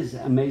Pitt is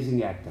an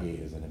amazing actor. He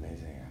is an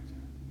amazing actor.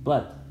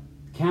 But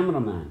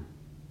cameraman,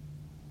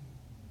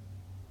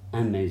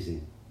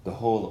 amazing.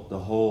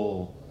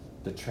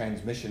 The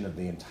transmission of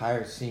the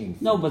entire scene.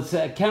 No, but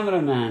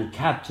cameraman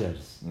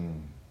captures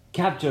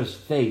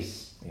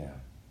face, Yeah.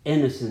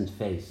 innocent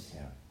face,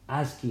 Yeah.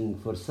 asking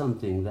for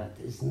something that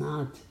is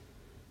not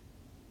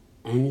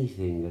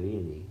anything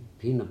really.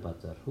 Peanut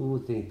butter. Who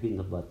would think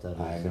peanut butter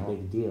I is a know.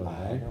 big deal,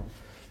 I right? know.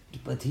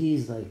 But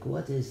he's like,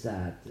 what is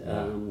that?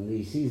 Yeah.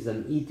 He sees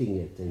them eating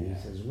it and Yeah.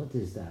 he says, what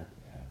is that?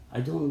 Yeah.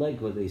 I don't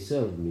like what they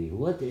served me.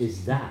 What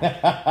is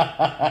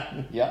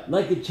that? Yeah.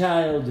 Like a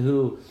child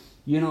who,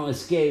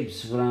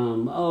 escapes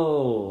from,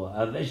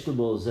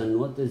 vegetables and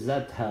what is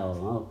that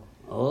hell?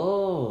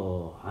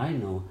 Oh, I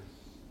know.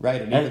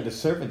 Right, and even the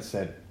servant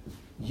said,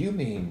 You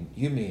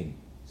mean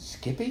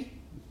Skippy?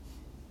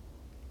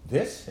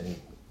 This? And he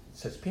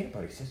says peanut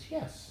butter. He says,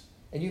 yes.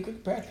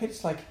 And Brad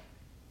Pitt's like,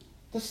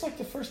 this is like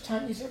the first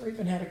time he's ever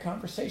even had a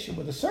conversation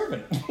with a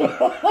servant.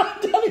 I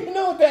don't even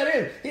know what that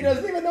is. He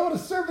doesn't even know what a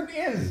servant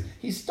is.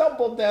 He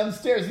stumbled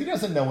downstairs. He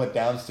doesn't know what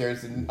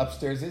downstairs and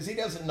upstairs is. He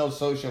doesn't know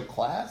social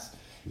class.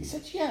 He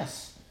said,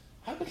 yes,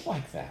 I would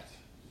like that.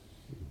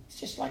 It's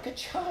just like a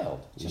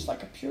child. Just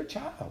like a pure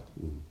child.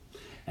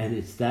 And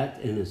it's that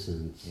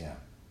innocence Yeah.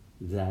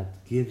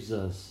 that gives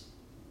us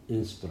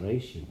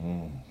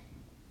inspiration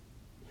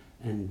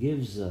and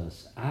gives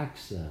us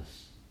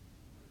access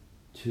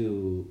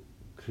to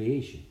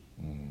creation,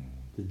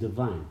 the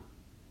divine,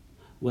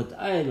 what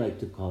I like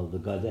to call the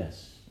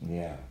goddess.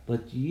 Yeah.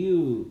 But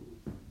you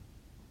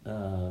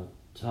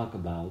talk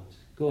about,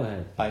 go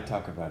ahead. I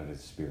talk about it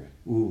as spirit.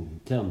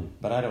 Tell me.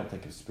 But I don't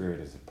think of spirit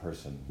as a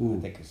person.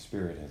 I think of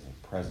spirit as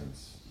a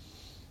presence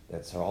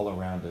that's all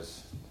around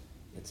us.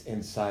 It's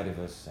inside of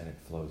us and it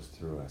flows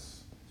through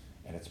us.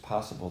 And it's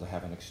possible to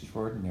have an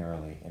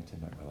extraordinarily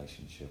intimate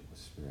relationship with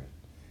spirit.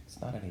 It's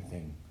not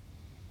anything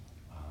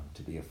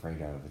to be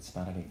afraid of. It's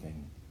not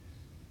anything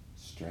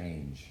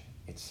strange.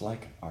 It's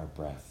like our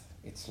breath.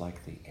 It's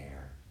like the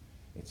air.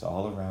 It's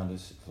all around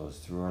us. It flows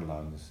through our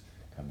lungs,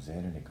 comes in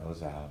and it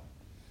goes out.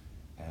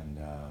 And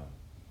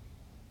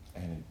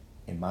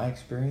in my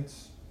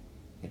experience,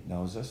 it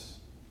knows us.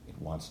 It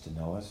wants to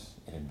know us.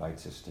 It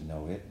invites us to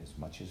know it as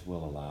much as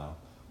we'll allow.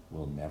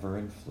 We'll never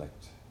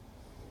inflict.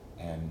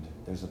 And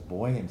there's a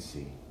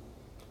buoyancy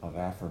of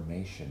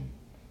affirmation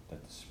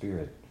that the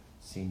spirit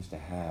seems to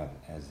have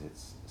as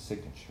its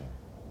signature.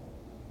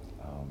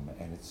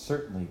 And it's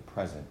certainly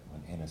present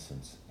when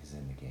innocence is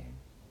in the game.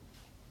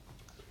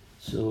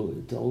 So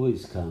it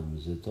always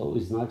comes. It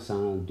always knocks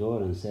on our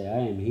door and say, I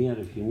am here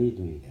if you need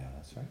me. Yeah,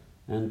 that's right.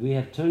 And we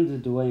have turned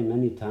it away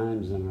many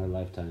times in our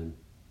lifetime.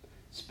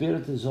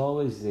 Spirit is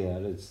always there.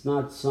 It's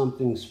not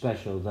something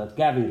special that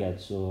Gavin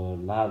gets or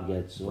Lau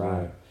gets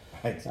or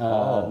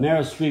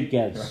Meryl Streep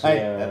gets Right,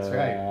 or that's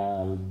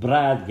right.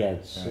 Brad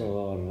gets Right.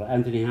 or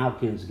Anthony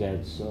Hopkins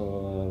gets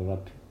or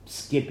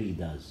Skippy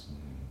does.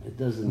 It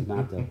doesn't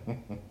matter.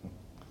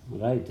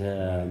 Right?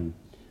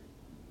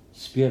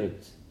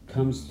 Spirit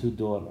comes to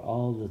door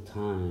all the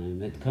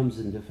time. It comes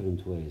in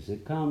different ways.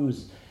 It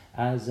comes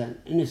as an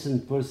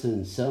innocent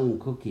person selling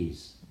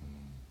cookies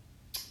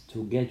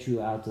to get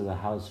you out of the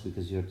house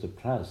because you're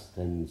depressed,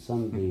 and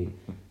suddenly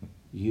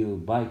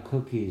you buy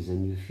cookies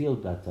and you feel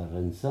better,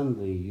 and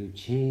suddenly you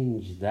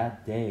change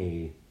that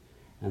day,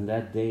 and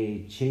that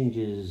day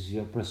changes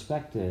your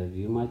perspective.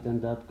 You might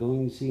end up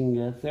seeing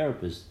a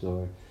therapist,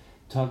 or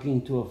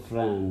talking to a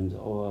friend,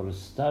 or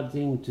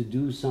starting to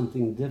do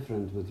something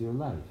different with your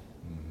life.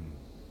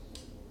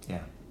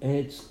 Yeah.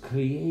 It's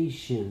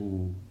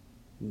creation,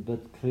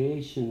 but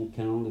creation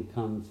can only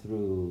come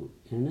through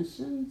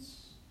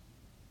innocence.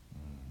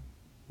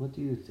 What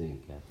do you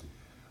think, Captain?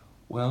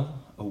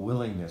 Well, a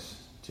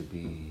willingness to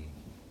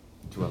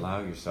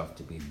allow yourself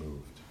to be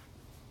moved.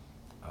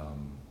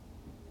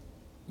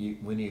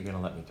 When are you going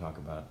to let me talk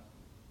about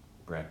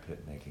Brad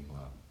Pitt making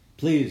love?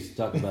 Please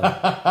talk about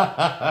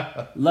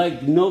it.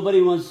 Like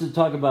nobody wants to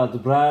talk about the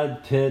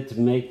Brad Pitt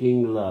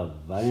making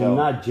love. I am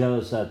not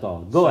jealous at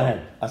all. Go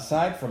ahead.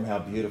 Aside from how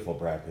beautiful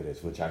Brad Pitt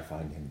is, which I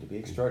find him to be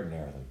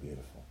extraordinarily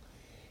beautiful,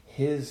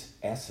 his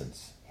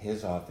essence,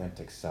 his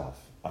authentic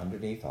self,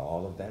 underneath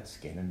all of that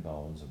skin and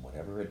bones and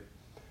whatever it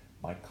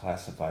might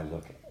classify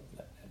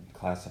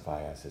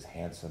as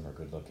handsome or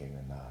good looking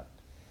or not,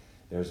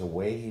 there's a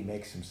way he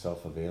makes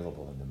himself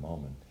available in the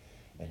moment.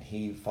 And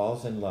he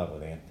falls in love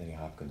with Anthony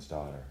Hopkins'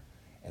 daughter.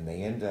 And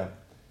they end up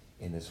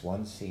in this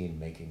one scene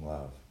making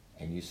love.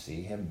 And you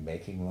see him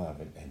making love,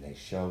 and they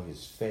show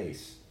his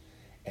face.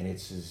 And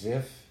it's as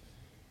if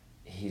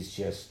he's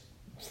just,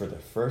 for the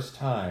first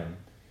time,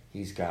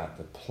 he's got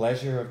the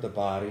pleasure of the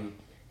body,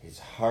 his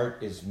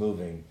heart is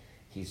moving,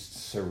 he's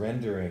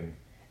surrendering,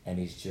 and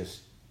he's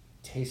just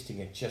tasting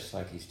it just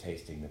like he's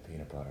tasting the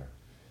peanut butter.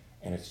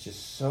 And it's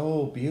just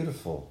so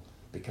beautiful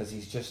because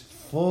he's just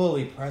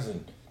fully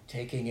present,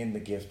 taking in the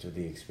gift of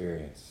the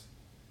experience.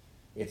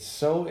 It's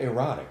so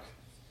erotic,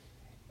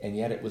 and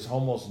yet it was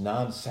almost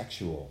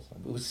non-sexual.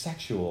 It was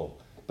sexual,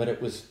 but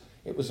it was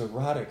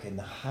erotic in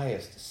the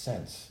highest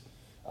sense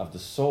of the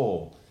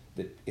soul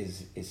that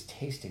is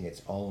tasting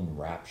its own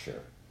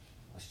rapture.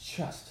 It was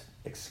just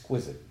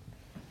exquisite.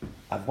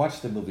 I've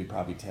watched the movie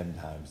probably 10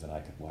 times, and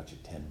I could watch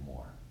it 10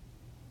 more.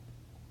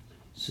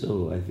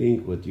 So I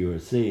think what you are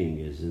saying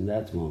is, in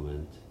that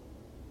moment,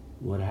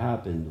 what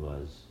happened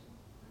was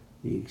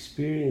the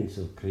experience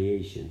of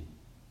creation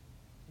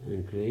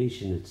and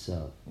creation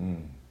itself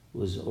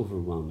was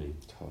overwhelming.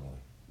 Totally.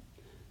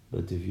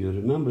 But if you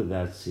remember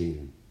that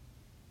scene,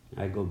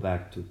 I go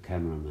back to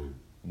cameraman.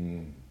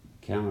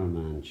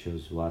 Cameraman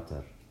shows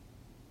water.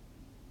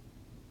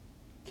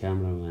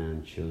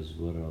 Cameraman shows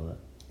girl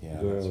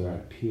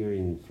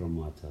appearing from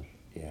water.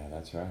 Yeah,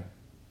 that's right.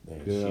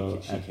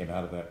 She came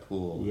out of that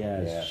pool.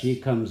 Yes, she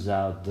comes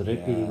out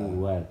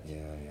dripping wet.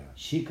 Yeah.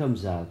 She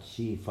comes out,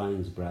 she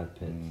finds Brad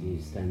Pitt.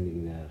 He's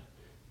standing there,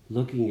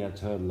 looking at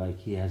her like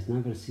he has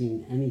never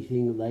seen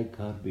anything like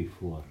her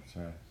before. That's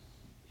right.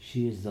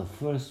 She is the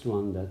first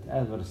one that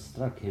ever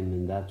struck him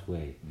in that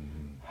way.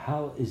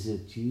 How is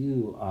it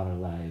you are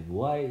alive?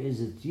 Why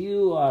is it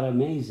you are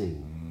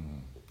amazing?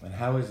 And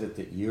how is it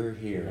that you're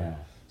here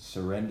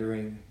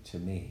surrendering to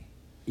me?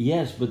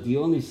 Yes, but the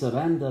only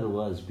surrender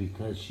was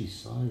because she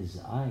saw his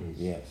eyes.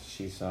 Yes,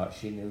 she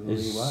knew who he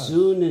was. As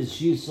soon as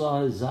she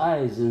saw his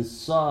eyes and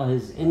saw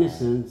his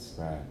innocence,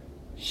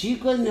 she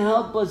couldn't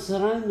help but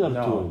surrender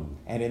to him.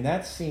 And in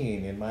that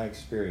scene, in my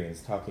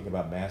experience, talking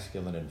about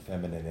masculine and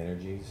feminine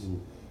energies,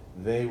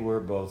 they were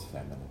both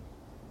feminine,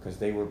 because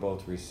they were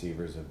both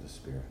receivers of the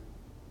Spirit.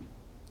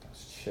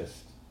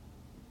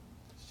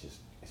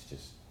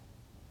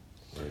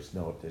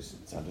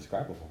 It's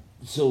undescribable.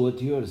 So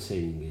what you're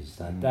saying is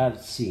that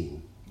that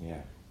scene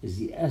is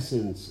the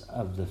essence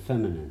of the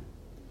feminine,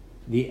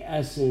 the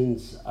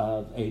essence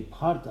of a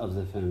part of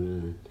the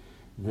feminine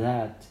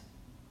that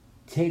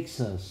takes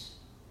us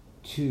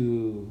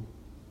to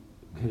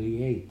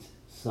create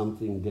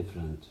something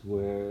different,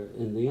 where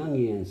in the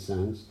Jungian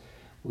sense,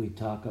 we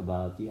talk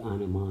about the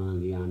anima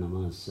and the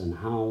animus and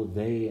how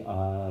they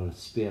are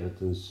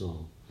spirit and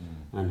soul,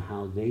 and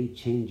how they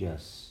change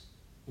us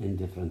in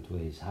different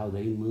ways, how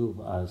they move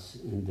us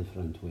in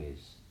different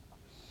ways.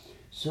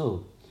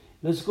 So,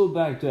 let's go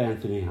back to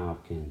Anthony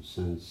Hopkins,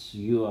 since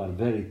you are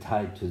very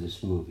tied to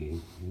this movie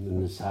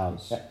in this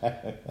house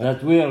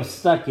that we are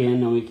stuck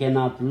in and we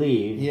cannot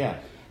leave. Yeah.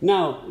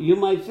 Now, you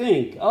might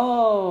think,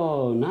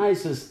 oh,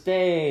 nice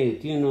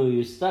estate,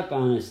 you're stuck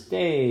on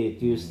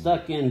estate, you're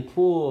stuck in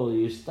pool,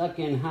 you're stuck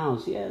in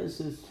house.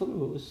 Yes, it's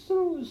true.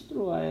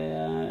 I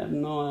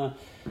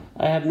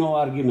have no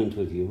argument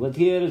with you. But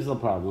here is the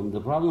problem.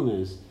 The problem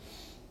is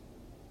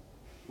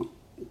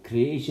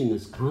creation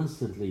is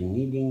constantly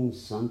needing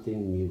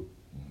something new.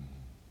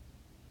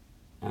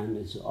 And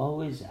it's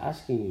always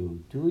asking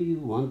you, do you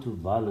want to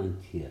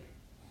volunteer?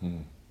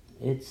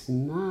 It's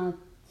not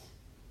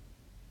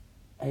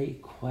a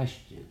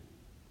question.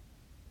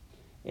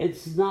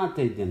 It's not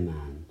a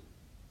demand.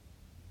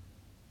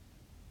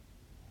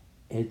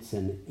 It's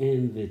an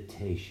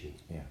invitation.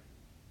 Yeah.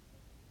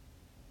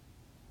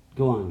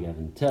 Go on,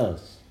 Gavin. Tell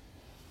us.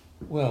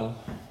 Well,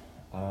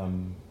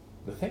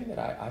 the thing that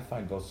I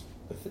find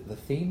the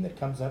theme that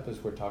comes up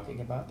as we're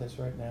talking about this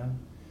right now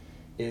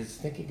is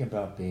thinking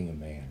about being a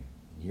man.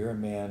 You're a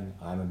man,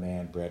 I'm a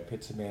man, Brad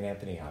Pitt's a man,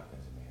 Anthony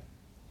Hopkins is a man.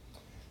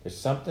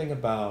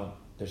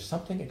 There's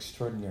something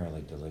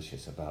extraordinarily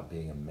delicious about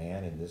being a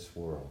man in this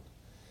world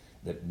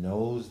that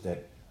knows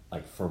that,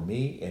 like for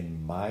me,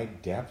 in my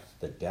depth,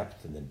 the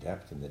depth and the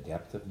depth and the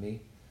depth of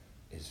me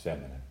is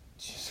feminine.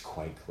 It's just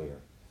quite clear.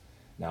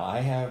 Now, I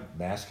have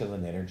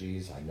masculine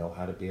energies. I know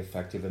how to be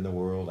effective in the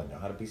world. I know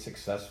how to be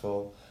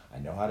successful. I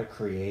know how to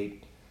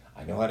create.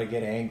 I know how to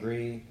get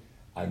angry.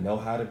 I know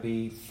how to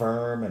be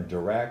firm and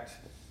direct.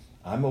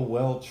 I'm a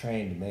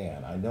well-trained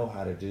man. I know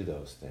how to do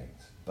those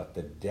things. But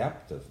the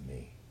depth of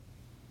me,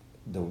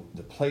 the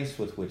place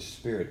with which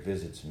spirit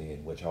visits me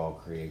and which all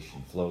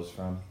creation flows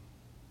from,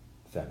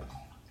 feminine.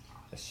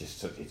 It's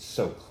just it's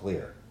so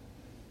clear.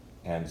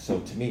 And so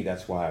to me,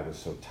 that's why I was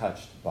so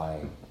touched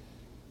by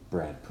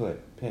Brad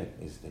Pitt,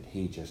 is that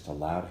he just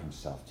allowed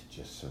himself to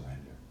just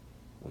surrender,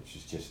 which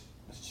is just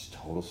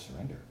total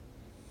surrender.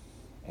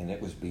 And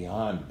it was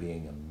beyond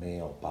being a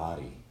male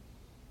body.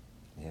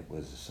 It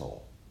was a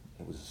soul.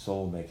 It was a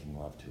soul making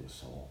love to a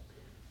soul.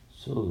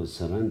 So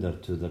surrender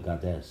to the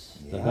goddess.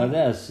 Yeah. The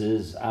goddess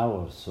is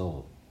our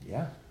soul.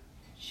 Yeah.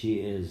 She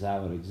is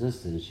our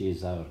existence. She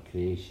is our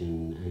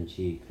creation, and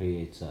she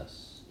creates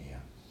us. Yeah.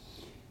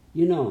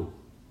 You know,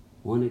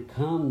 when it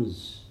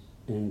comes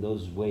in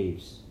those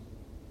waves,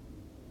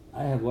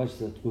 I have watched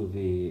that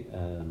movie,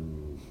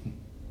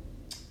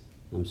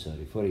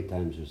 40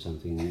 times or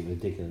something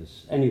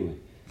ridiculous. Anyway.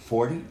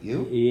 40?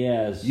 You?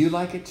 Yes. You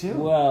like it too?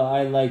 Well,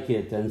 I like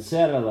it, and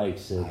Sarah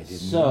likes it. I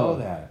didn't know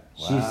that.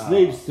 Wow. She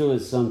sleeps to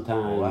it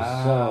sometimes.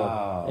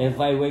 Wow. So if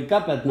I wake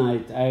up at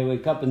night, I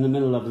wake up in the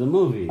middle of the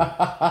movie.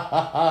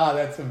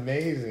 That's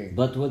amazing.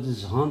 But what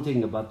is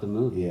haunting about the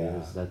movie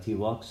Yeah. is that he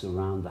walks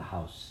around the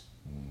house.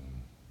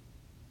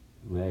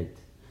 Right?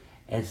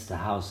 It's the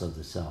house of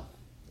the self.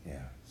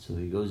 Yeah. So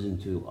he goes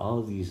into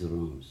all these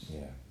rooms.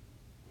 Yeah.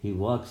 He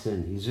walks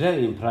in. He's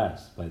very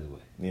impressed, by the way.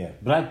 Yeah.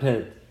 Brad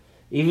Pitt,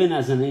 even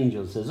as an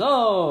angel, says,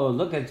 "Oh,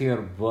 look at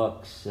your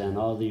books and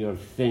all your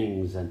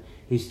things." And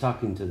he's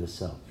talking to the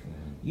self.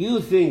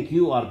 You think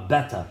you are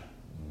better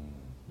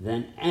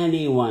than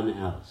anyone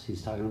else.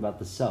 He's talking about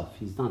the self.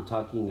 He's not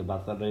talking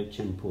about the rich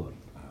and poor.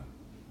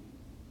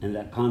 In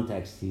that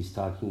context, he's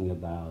talking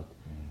about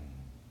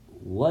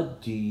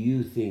what do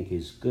you think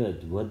is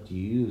good? What do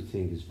you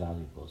think is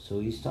valuable? So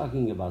he's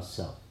talking about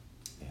self.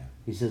 Yeah.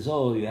 He says,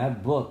 "Oh, you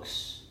have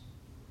books.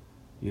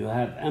 You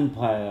have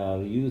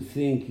empire. You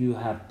think you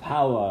have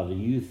power.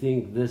 You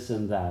think this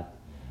and that.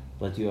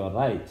 But you're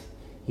right."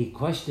 He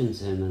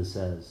questions him and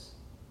says,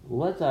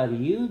 "What are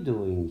you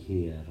doing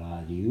here?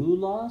 Are you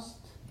lost?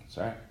 That's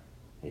right.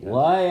 He does.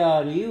 Why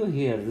are you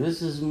here?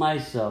 This is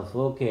myself.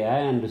 Okay,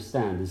 I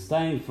understand. It's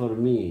time for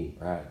me."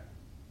 Right.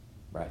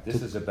 Right.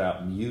 This is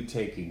about you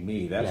taking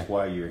me. That's Yeah.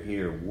 why you're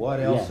here. What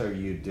else Yeah. are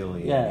you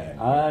doing? Yeah, man?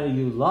 are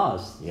you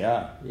lost?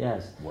 Yeah.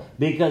 Yes. What?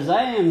 Because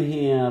I am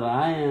here,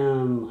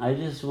 I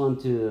just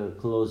want to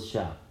close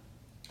shop.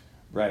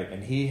 Right.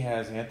 And he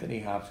has Anthony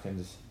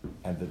Hopkins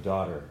and the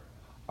daughter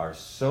are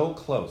so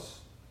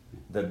close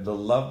that the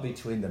love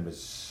between them is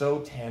so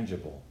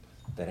tangible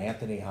that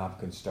Anthony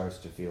Hopkins starts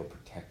to feel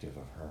protective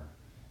of her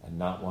and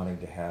not wanting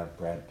to have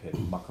Brad Pitt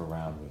muck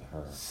around with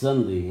her.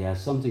 Suddenly he has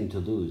something to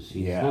lose.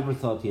 He's Yeah. never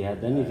thought he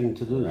had anything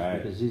to lose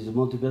Right. because he's a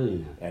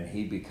multi-billionaire. And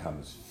he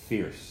becomes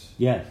fierce.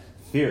 Yes,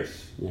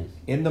 Fierce. yes.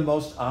 In the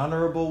most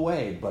honorable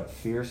way, but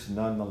fierce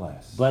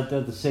nonetheless. But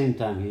at the same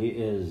time, he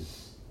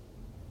is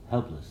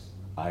helpless.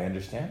 I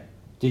understand.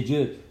 Did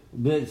you?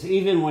 But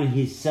even when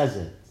he says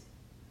it,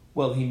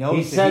 Well, he knows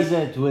he that says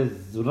it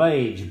with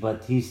rage,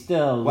 but he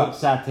still Well,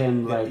 looks at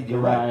him yeah, like, you're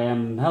right. I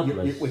am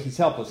helpless. Well, he's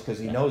helpless because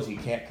he knows he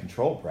can't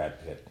control Brad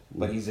Pitt,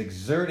 but he's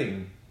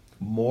exerting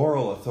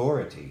moral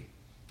authority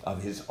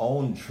of his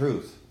own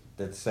truth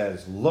that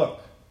says,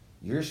 "Look,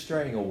 you're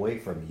straying away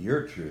from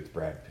your truth,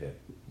 Brad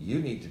Pitt. You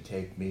need to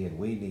take me, and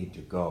we need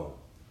to go.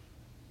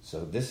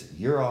 So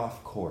you're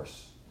off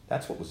course."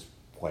 That's what was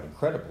quite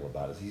incredible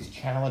about it. He's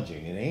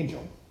challenging an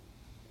angel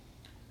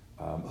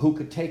who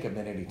could take him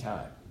at any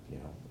time. You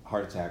know,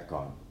 heart attack,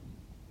 gone.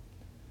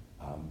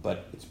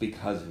 But it's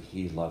because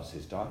he loves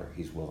his daughter.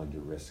 He's willing to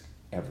risk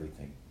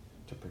everything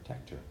to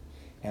protect her.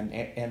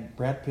 And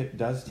Brad Pitt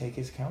does take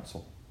his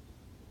counsel.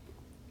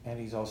 And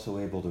he's also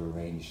able to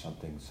arrange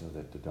something so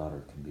that the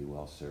daughter can be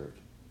well served.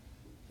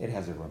 It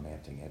has a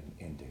romantic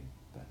ending.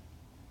 But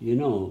You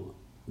know,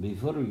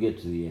 before we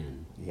get to the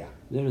end, yeah.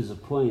 there is a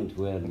point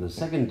where the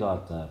second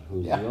daughter,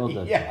 who's the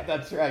older Yeah,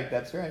 daughter,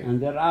 that's right. and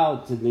they're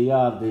out in the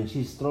yard and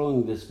she's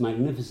throwing this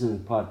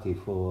magnificent party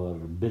for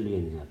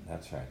billionaire.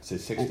 That's right. It's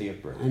his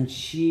 60th birthday. And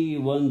she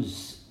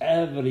wants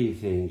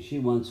everything. She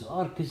wants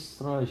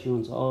orchestra, she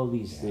wants all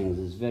these things.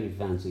 It's very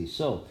fancy.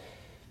 So,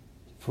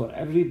 for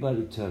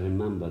everybody to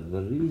remember,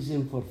 the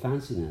reason for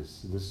fanciness,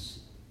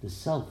 the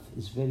self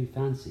is very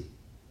fancy.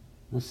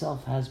 The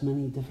self has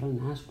many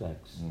different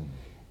aspects.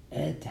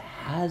 It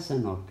has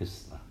an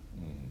orchestra.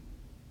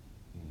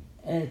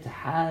 It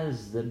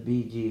has the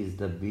Bee Gees,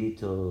 the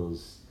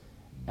Beatles,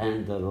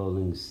 and the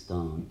Rolling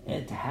Stone.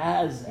 It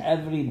has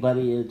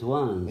everybody at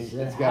once.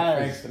 It's got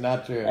Frank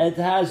Sinatra. It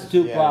has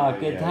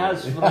Tupac. It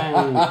has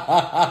Frank.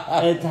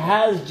 It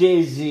has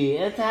Jay-Z.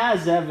 It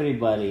has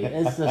everybody.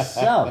 It's the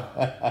self.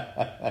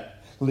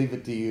 Leave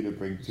it to you to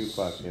bring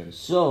Tupac in.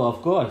 So,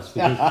 of course,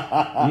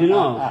 because you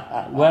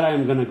know where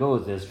I'm going to go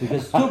with this,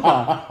 because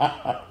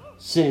Tupac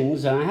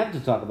sings, and I have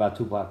to talk about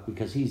Tupac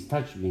because he's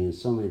touched me in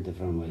so many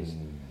different ways.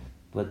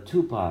 But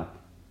Tupac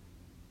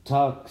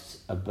talks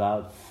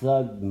about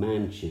Thug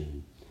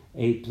Mansion,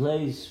 a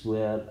place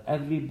where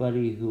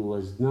everybody who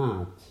was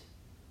not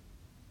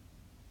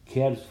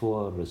cared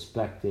for,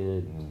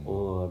 respected,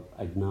 or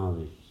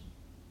acknowledged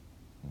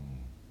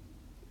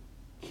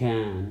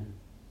can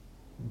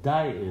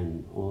die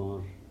in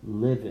or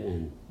live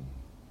in.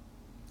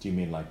 Do you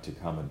mean like to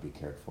come and be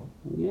cared for?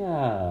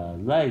 Yeah,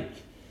 like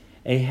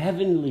a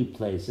heavenly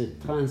place, a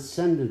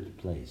transcendent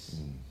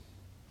place.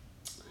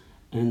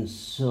 And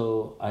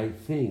so I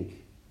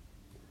think,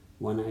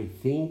 when I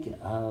think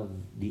of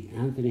the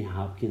Anthony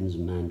Hopkins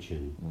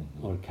mansion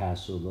or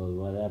castle or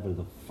whatever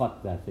the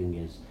fuck that thing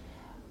is,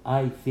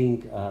 I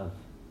think of,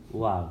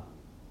 wow,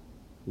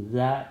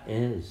 that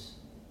is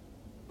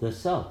the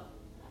self,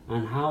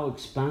 and how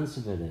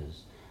expansive it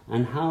is.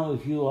 And how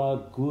if you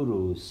are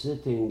guru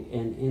sitting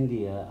in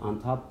India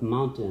on top of a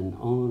mountain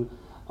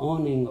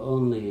owning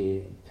only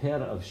a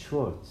pair of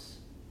shorts,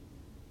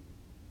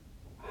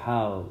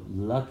 how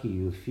lucky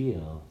you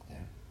feel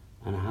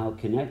and how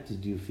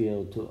connected you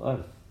feel to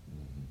Earth.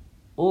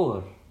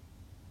 Or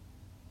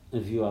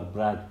if you are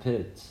Brad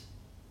Pitt,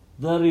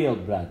 the real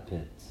Brad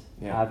Pitt,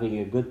 having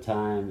a good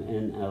time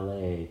in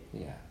LA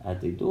at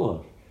the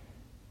door.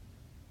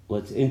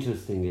 What's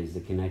interesting is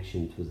the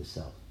connection to the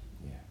self.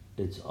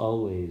 It's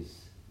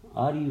always,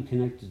 are you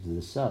connected to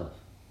the self?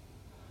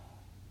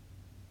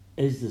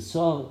 Is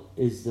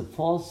the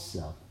false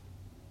self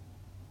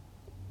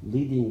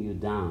leading you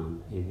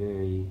down a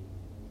very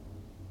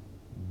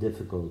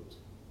difficult,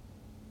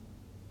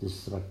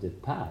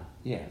 destructive path?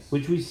 Yes.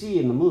 Which we see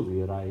in the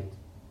movie, right?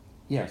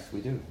 Yes, we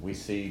do. We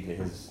see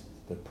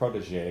the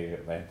protege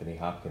of Anthony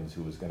Hopkins,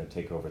 who was going to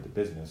take over the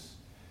business,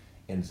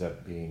 ends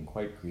up being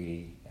quite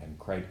greedy and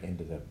quite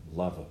into the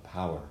love of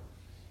power.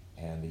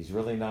 And he's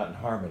really not in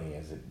harmony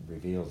as it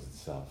reveals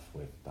itself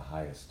with the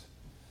highest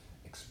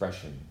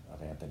expression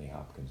of Anthony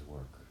Hopkins'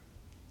 work.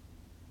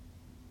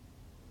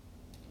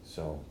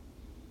 So,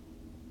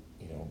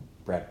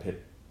 Brad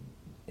Pitt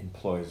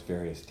employs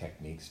various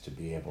techniques to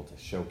be able to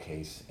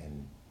showcase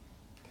and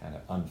kind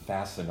of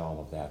unfasten all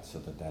of that so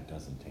that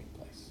doesn't take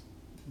place.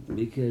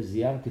 Because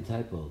the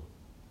archetypal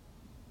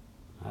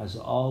has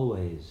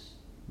always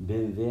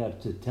been there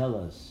to tell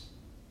us,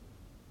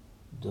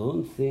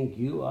 don't think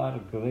you are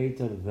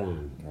greater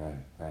than.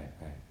 Right.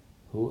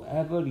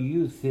 Whoever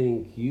you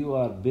think you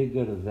are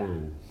bigger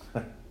than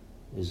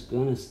is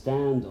going to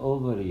stand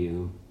over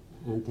you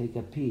and take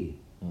a pee.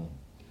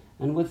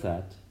 And with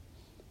that,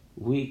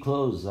 we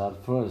close our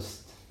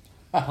first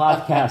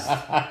podcast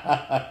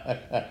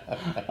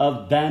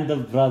of Band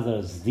of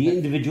Brothers, the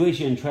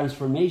Individuation and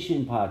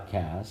Transformation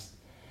podcast.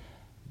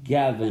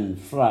 Gavin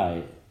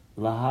Fry,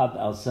 Lahab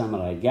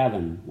Al-Samurai.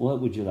 Gavin, what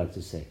would you like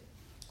to say?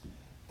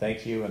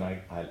 Thank you, and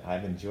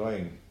I'm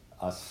enjoying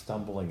us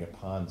stumbling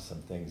upon some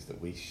things that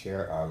we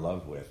share our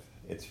love with.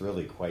 It's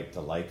really quite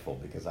delightful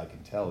because I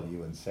can tell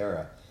you and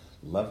Sarah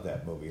love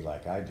that movie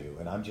like I do,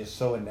 and I'm just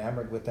so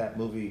enamored with that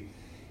movie.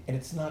 And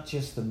it's not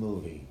just the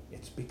movie,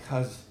 it's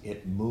because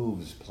it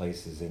moves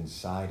places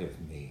inside of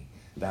me.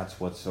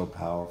 That's what's so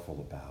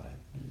powerful about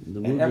it.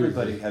 And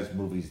everybody has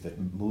movies that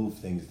move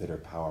things that are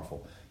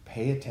powerful.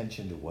 Pay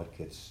attention to what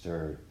gets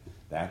stirred.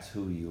 That's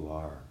who you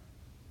are.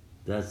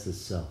 That's the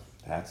self.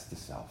 That's the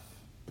self.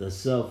 The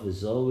self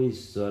is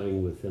always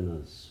stirring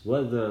within us,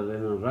 whether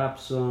in a rap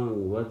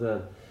song,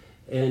 whether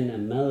in a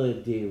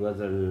melody,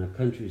 whether in a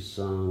country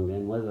song,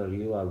 and whether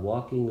you are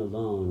walking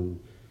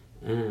alone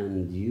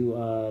and you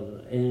are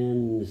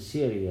in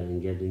Syria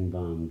and getting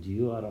bombed.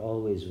 You are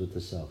always with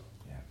the self.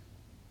 Yeah.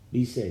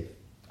 Be safe.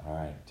 All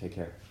right. Take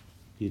care.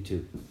 You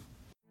too.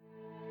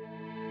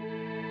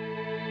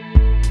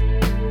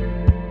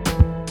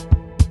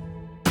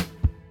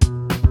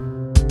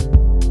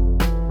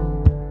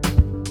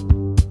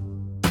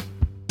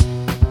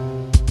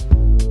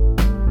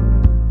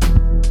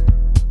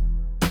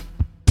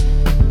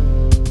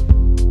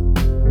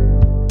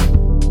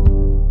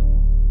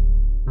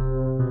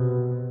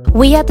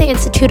 We at the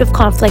Institute of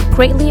Conflict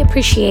greatly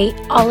appreciate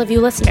all of you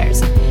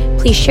listeners.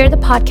 Please share the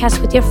podcast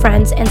with your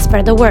friends and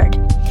spread the word.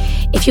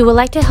 If you would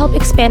like to help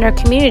expand our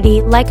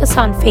community, like us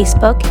on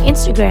Facebook,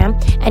 Instagram,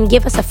 and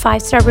give us a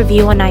 5-star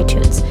review on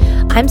iTunes.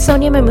 I'm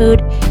Sonia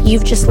Mahmood.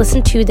 You've just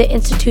listened to the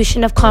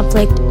Institution of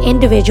Conflict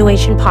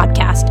Individuation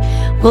podcast.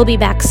 We'll be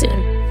back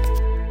soon.